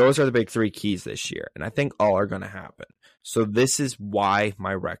those are the big 3 keys this year, and I think all are going to happen. So this is why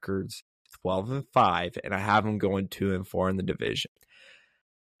my record's 12-5, and I have them going 2-4 in the division.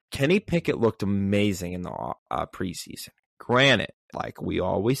 Kenny Pickett looked amazing in the preseason. Granted, like we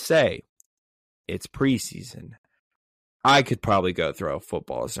always say, it's preseason. I could probably go throw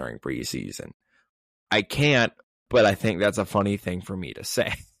footballs during preseason. I can't, but I think that's a funny thing for me to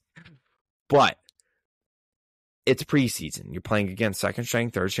say. But it's preseason. You're playing against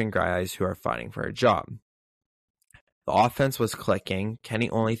second-string, third-string guys who are fighting for a job. The offense was clicking. Kenny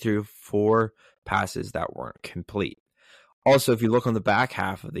only threw 4 passes that weren't complete. Also, if you look on the back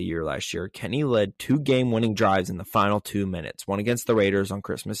half of the year last year, Kenny led 2 game-winning drives in the final 2 minutes. One against the Raiders on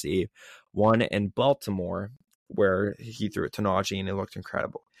Christmas Eve, one in Baltimore, where he threw it to Najee, and it looked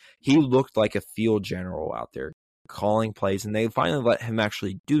incredible. He looked like a field general out there calling plays, and they finally let him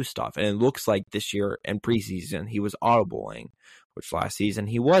actually do stuff. And it looks like this year in preseason, he was audibling, which last season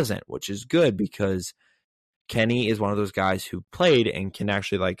he wasn't, which is good because Kenny is one of those guys who played and can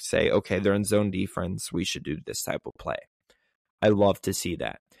actually like say, okay, they're in zone defense. We should do this type of play. I love to see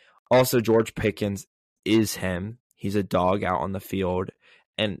that. Also, George Pickens is him. He's a dog out on the field.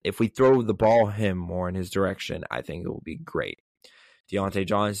 And if we throw the ball him more in his direction, I think it will be great. Deontay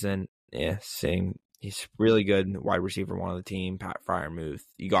Johnson, same. He's really good wide receiver, one of the team. Pat Freiermuth.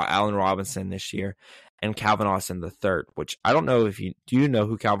 You got Allen Robinson this year. And Calvin Austin III, which I don't know if do you know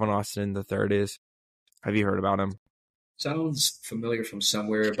who Calvin Austin III is? Have you heard about him? Sounds familiar from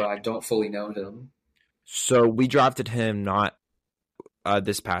somewhere, but I don't fully know him. So we drafted him not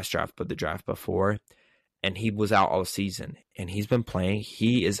this past draft, but the draft before. And he was out all season. And he's been playing.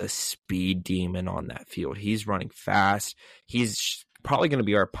 He is a speed demon on that field. He's running fast. He's probably going to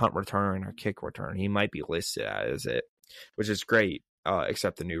be our punt returner and our kick returner. He might be listed as it, which is great.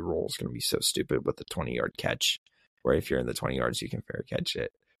 Except the new rule is going to be so stupid with the 20-yard catch, where if you're in the 20 yards, you can fair catch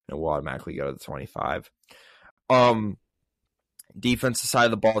it. And we'll automatically go to the 25. Defensive side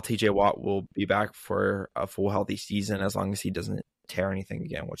of the ball, TJ Watt will be back for a full healthy season as long as he doesn't tear anything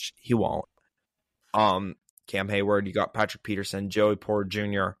again, which he won't. Cam Hayward, you got Patrick Peterson, Joey Porter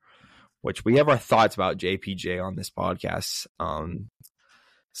Jr., which we have our thoughts about JPJ on this podcast.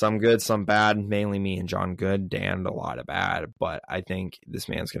 Some good, some bad, mainly me and John Good. Dan, a lot of bad, but I think this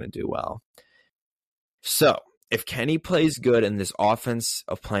man's going to do well. So, if Kenny plays good and this offense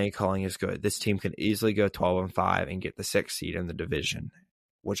of playing calling is good, this team can easily go 12-5 and get the 6th seed in the division,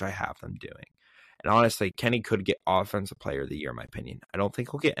 which I have them doing. And honestly, Kenny could get Offensive Player of the Year, in my opinion. I don't think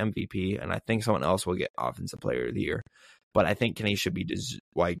he'll get MVP, and I think someone else will get Offensive Player of the Year. But I think Kenny should be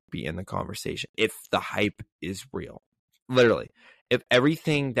in the conversation if the hype is real. Literally. If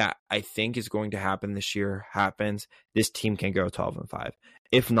everything that I think is going to happen this year happens, this team can go 12-5.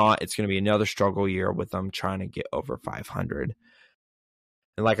 If not, it's going to be another struggle year with them trying to get over 500.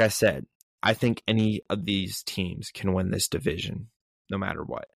 And like I said, I think any of these teams can win this division, no matter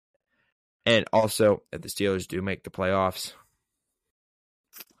what. And also, if the Steelers do make the playoffs,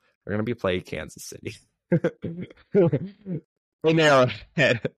 they're going to be playing Kansas City. In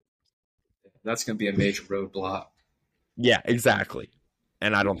Arrowhead. That's going to be a major roadblock. Yeah, exactly.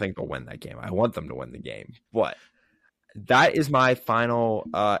 And I don't think they'll win that game. I want them to win the game. But that is my final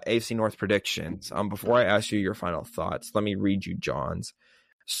AFC North predictions. Before I ask you your final thoughts, let me read you John's.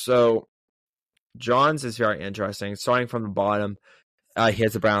 So, John's is very interesting. Starting from the bottom, he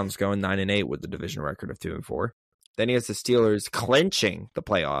has the Browns going 9-8 with the division record of 2-4. Then he has the Steelers clinching the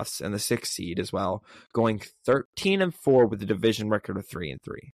playoffs and the 6th seed as well, going 13-4 with the division record of 3-3.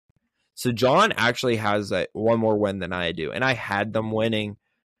 So John actually has one more win than I do, and I had them winning.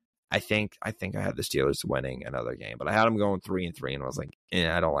 I think I had the Steelers winning another game, but I had them going 3-3, and I was like,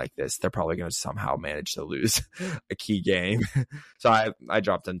 I don't like this. They're probably going to somehow manage to lose a key game, so I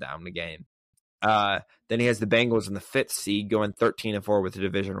dropped them down the game. Then he has the Bengals in the 5th seed going 13-4 with a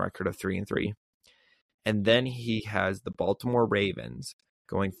division record of 3-3. And then he has the Baltimore Ravens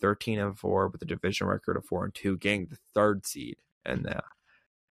going 13-4 with a division record of 4-2, getting the 3rd seed in the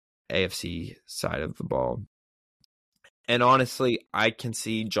AFC side of the ball. And honestly, I can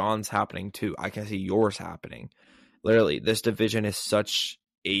see John's happening too. I can see yours happening. Literally, this division is such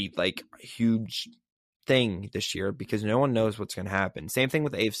a huge thing this year because no one knows what's going to happen. Same thing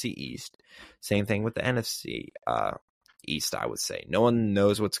with the AFC East. Same thing with the NFC East, I would say. No one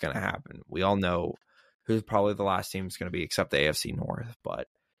knows what's going to happen. We all know who's probably the last team is going to be except the AFC North. But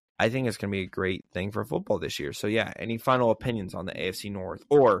I think it's going to be a great thing for football this year. So yeah, any final opinions on the AFC North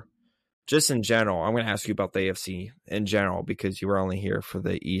or just in general? I'm going to ask you about the AFC in general because you were only here for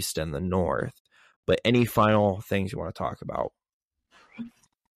the East and the North. But any final things you want to talk about?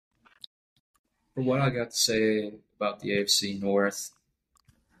 For what I got to say about the AFC North,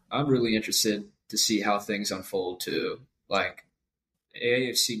 I'm really interested to see how things unfold too. Like,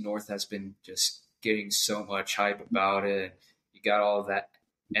 AFC North has been just getting so much hype about it. You got all that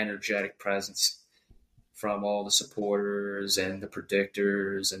energetic presence from all the supporters and the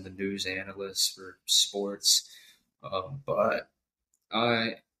predictors and the news analysts for sports. But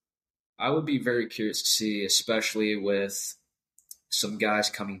I I would be very curious to see, especially with some guys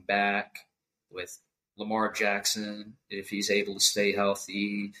coming back, with Lamar Jackson, if he's able to stay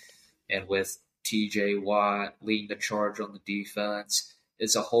healthy, and with TJ Watt leading the charge on the defense.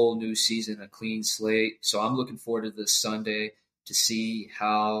 It's a whole new season, a clean slate. So I'm looking forward to this Sunday to see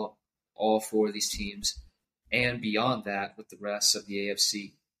how all four of these teams, and beyond that, with the rest of the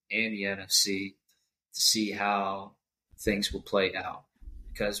AFC and the NFC, to see how things will play out.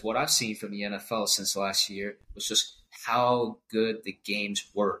 Because what I've seen from the NFL since last year was just how good the games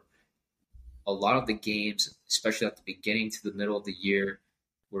were. A lot of the games, especially at the beginning to the middle of the year,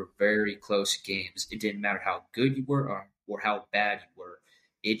 were very close games. It didn't matter how good you were or how bad you were.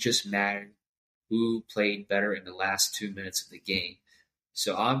 It just mattered who played better in the last 2 minutes of the game.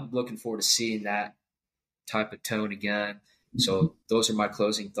 So I'm looking forward to seeing that type of tone again. So those are my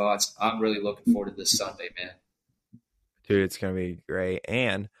closing thoughts. I'm really looking forward to this Sunday, man. Dude, it's going to be great.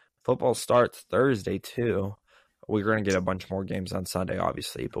 And football starts Thursday, too. We're going to get a bunch more games on Sunday,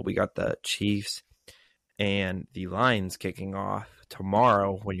 obviously, but we got the Chiefs and the Lions kicking off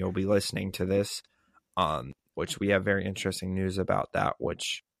tomorrow when you'll be listening to this, which we have very interesting news about that,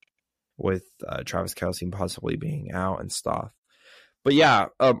 which with Travis Kelce possibly being out and stuff. But yeah,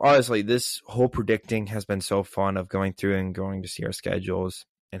 honestly, this whole predicting has been so fun of going through and going to see our schedules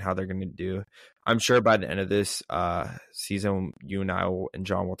and how they're going to do. I'm sure by the end of this season, you and I and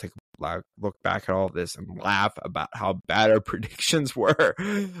John will take a look back at all of this and laugh about how bad our predictions were.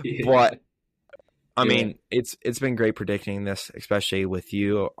 Yeah. But I mean, it's been great predicting this, especially with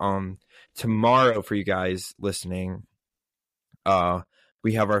you. Tomorrow, for you guys listening,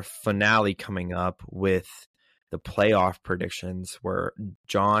 we have our finale coming up with the playoff predictions, where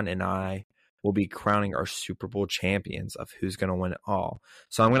John and I will be crowning our Super Bowl champions of who's going to win it all.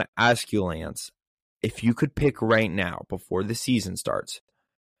 So I'm going to ask you, Lance, if you could pick right now before the season starts,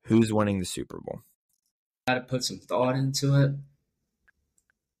 who's winning the Super Bowl? I had to put some thought into it.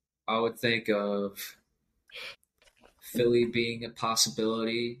 I would think of Philly being a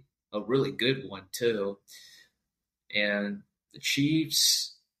possibility, a really good one too. And the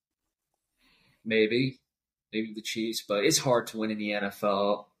Chiefs, maybe the Chiefs, but it's hard to win in the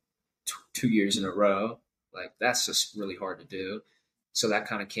NFL 2 years in a row. Like, that's just really hard to do. So that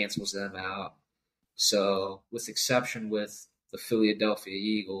kind of cancels them out. So with exception with the Philadelphia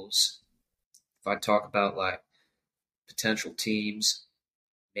Eagles, if I talk about like potential teams,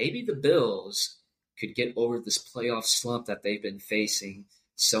 maybe the Bills could get over this playoff slump that they've been facing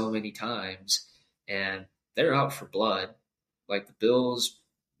so many times, and they're out for blood. Like, the Bills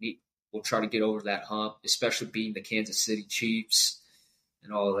will try to get over that hump, especially beating the Kansas City Chiefs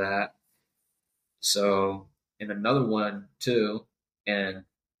and all that. So, and another one too, and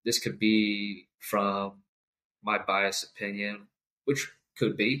this could be from my biased opinion, which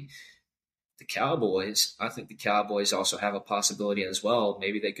could be the Cowboys. I think the Cowboys also have a possibility as well.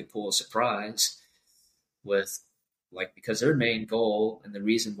 Maybe they could pull a surprise with, like, because their main goal and the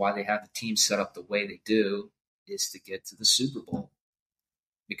reason why they have the team set up the way they do is to get to the Super Bowl.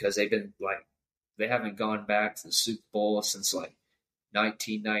 Because they've been like, they haven't gone back to the Super Bowl since like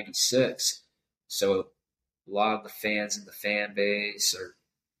 1996. So a lot of the fans in the fan base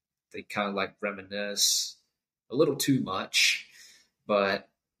they kind of like reminisce a little too much, but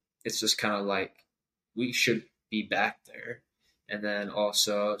it's just kind of like, we should be back there. And then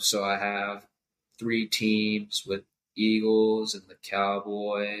also, so I have 3 teams with Eagles and the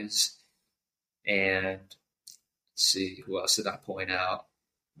Cowboys, and let's see, who else did I point out?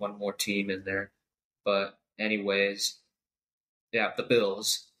 One more team in there. But anyways, yeah, the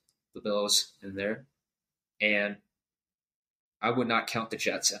Bills in there. And I would not count the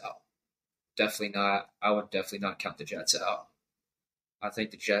Jets out. Definitely not. I would definitely not count the Jets out. I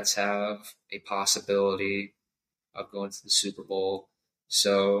think the Jets have a possibility of going to the Super Bowl.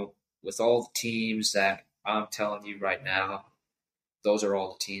 So with all the teams that I'm telling you right now, those are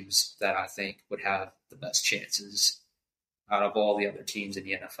all the teams that I think would have the best chances out of all the other teams in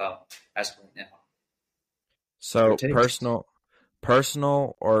the NFL as of right now. So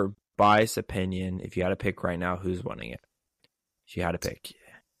personal or biased opinion, if you had to pick right now, who's winning it? If you had to pick,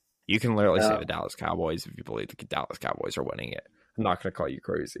 you can literally say the Dallas Cowboys if you believe the Dallas Cowboys are winning it. I'm not going to call you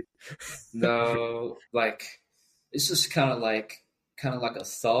crazy. No, like, it's just kind of like a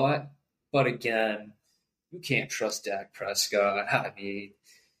thought. But again, you can't trust Dak Prescott. I mean,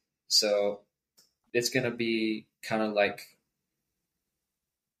 so it's going to be kind of like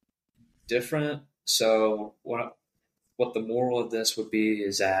different. So what the moral of this would be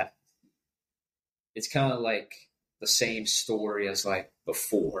is that it's kind of like the same story as like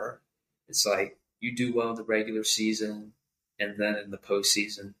before. It's like you do well in the regular season, and then in the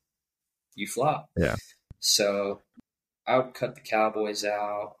postseason, you flop. Yeah. So I would cut the Cowboys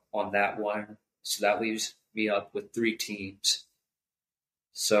out on that one. So that leaves me up with 3 teams.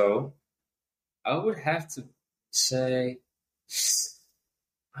 So I would have to say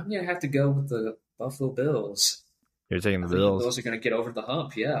I'm going to have to go with the Buffalo Bills. You're taking the I think the Bills. Bills are going to get over the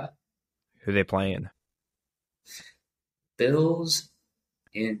hump, yeah. Who are they playing? Bills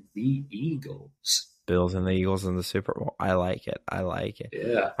and the Eagles. Bills and the Eagles in the Super Bowl. I like it. I like it.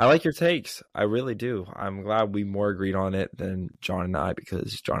 Yeah. I like your takes. I really do. I'm glad we more agreed on it than John and I,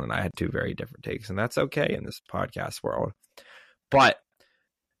 because John and I had 2 very different takes, and that's okay in this podcast world. But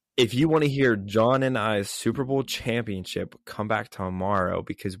if you want to hear John and I's Super Bowl championship, come back tomorrow,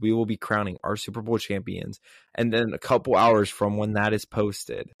 because we will be crowning our Super Bowl champions. And then a couple hours from when that is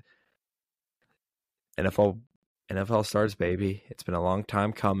posted, NFL starts, baby. It's been a long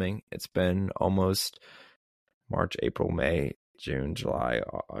time coming. It's been almost March, April, May, June, July,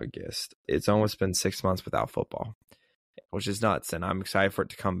 August. It's almost been 6 months without football, which is nuts, and I'm excited for it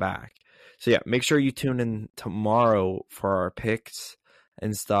to come back. So, yeah, make sure you tune in tomorrow for our picks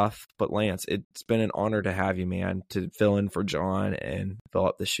and stuff. But, Lance, it's been an honor to have you, man, to fill in for John and fill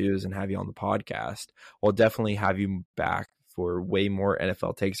up the shoes and have you on the podcast. We'll definitely have you back for way more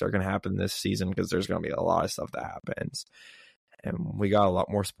NFL takes that are going to happen this season, because there's going to be a lot of stuff that happens. And we got a lot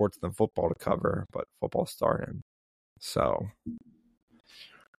more sports than football to cover, but football's starting. So,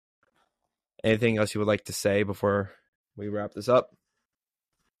 anything else you would like to say before we wrap this up?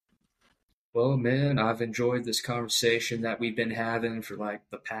 Well, man, I've enjoyed this conversation that we've been having for like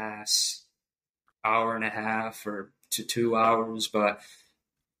the past hour and a half or to 2 hours, but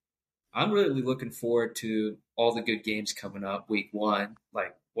I'm really looking forward to all the good games coming up week 1.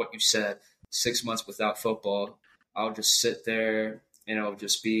 Like what you said, 6 months without football. I'll just sit there and it'll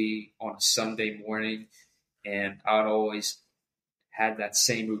just be on a Sunday morning, and I'd always had that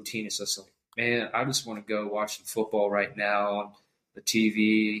same routine. It's just like, man, I just want to go watch some football right now on the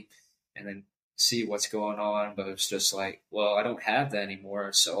TV and then see what's going on. But it's just like, well, I don't have that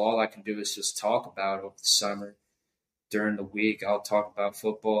anymore. So all I can do is just talk about it over the summer. During the week, I'll talk about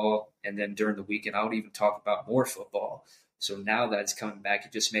football, and then during the weekend, I'll even talk about more football. So now that it's coming back,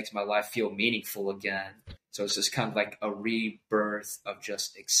 it just makes my life feel meaningful again. So it's just kind of like a rebirth of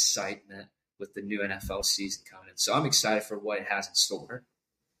just excitement with the new NFL season coming in. So I'm excited for what it has in store.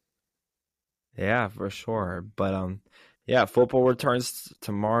 Yeah, for sure. But yeah, football returns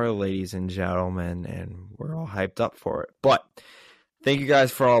tomorrow, ladies and gentlemen, and we're all hyped up for it. But thank you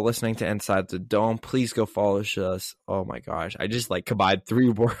guys for all listening to Inside the Dome. Please go follow us. Oh my gosh, I just like combined 3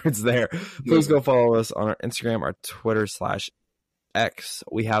 words there. Please go follow us on our Instagram, our Twitter /X.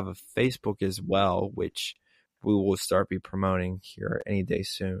 We have a Facebook as well, which we will start be promoting here any day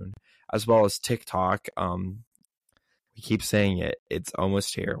soon, as well as TikTok. We keep saying it. It's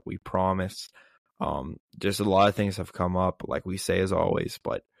almost here. We promise. Just a lot of things have come up, like we say as always,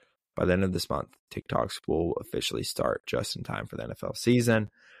 but by the end of this month, TikToks will officially start just in time for the NFL season.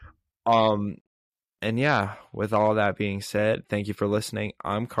 And yeah, with all that being said, thank you for listening.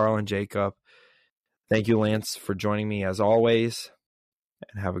 I'm Carl and Jacob. Thank you, Lance, for joining me as always.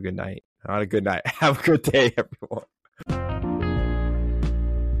 And have a good night. Not a good night. Have a good day, everyone.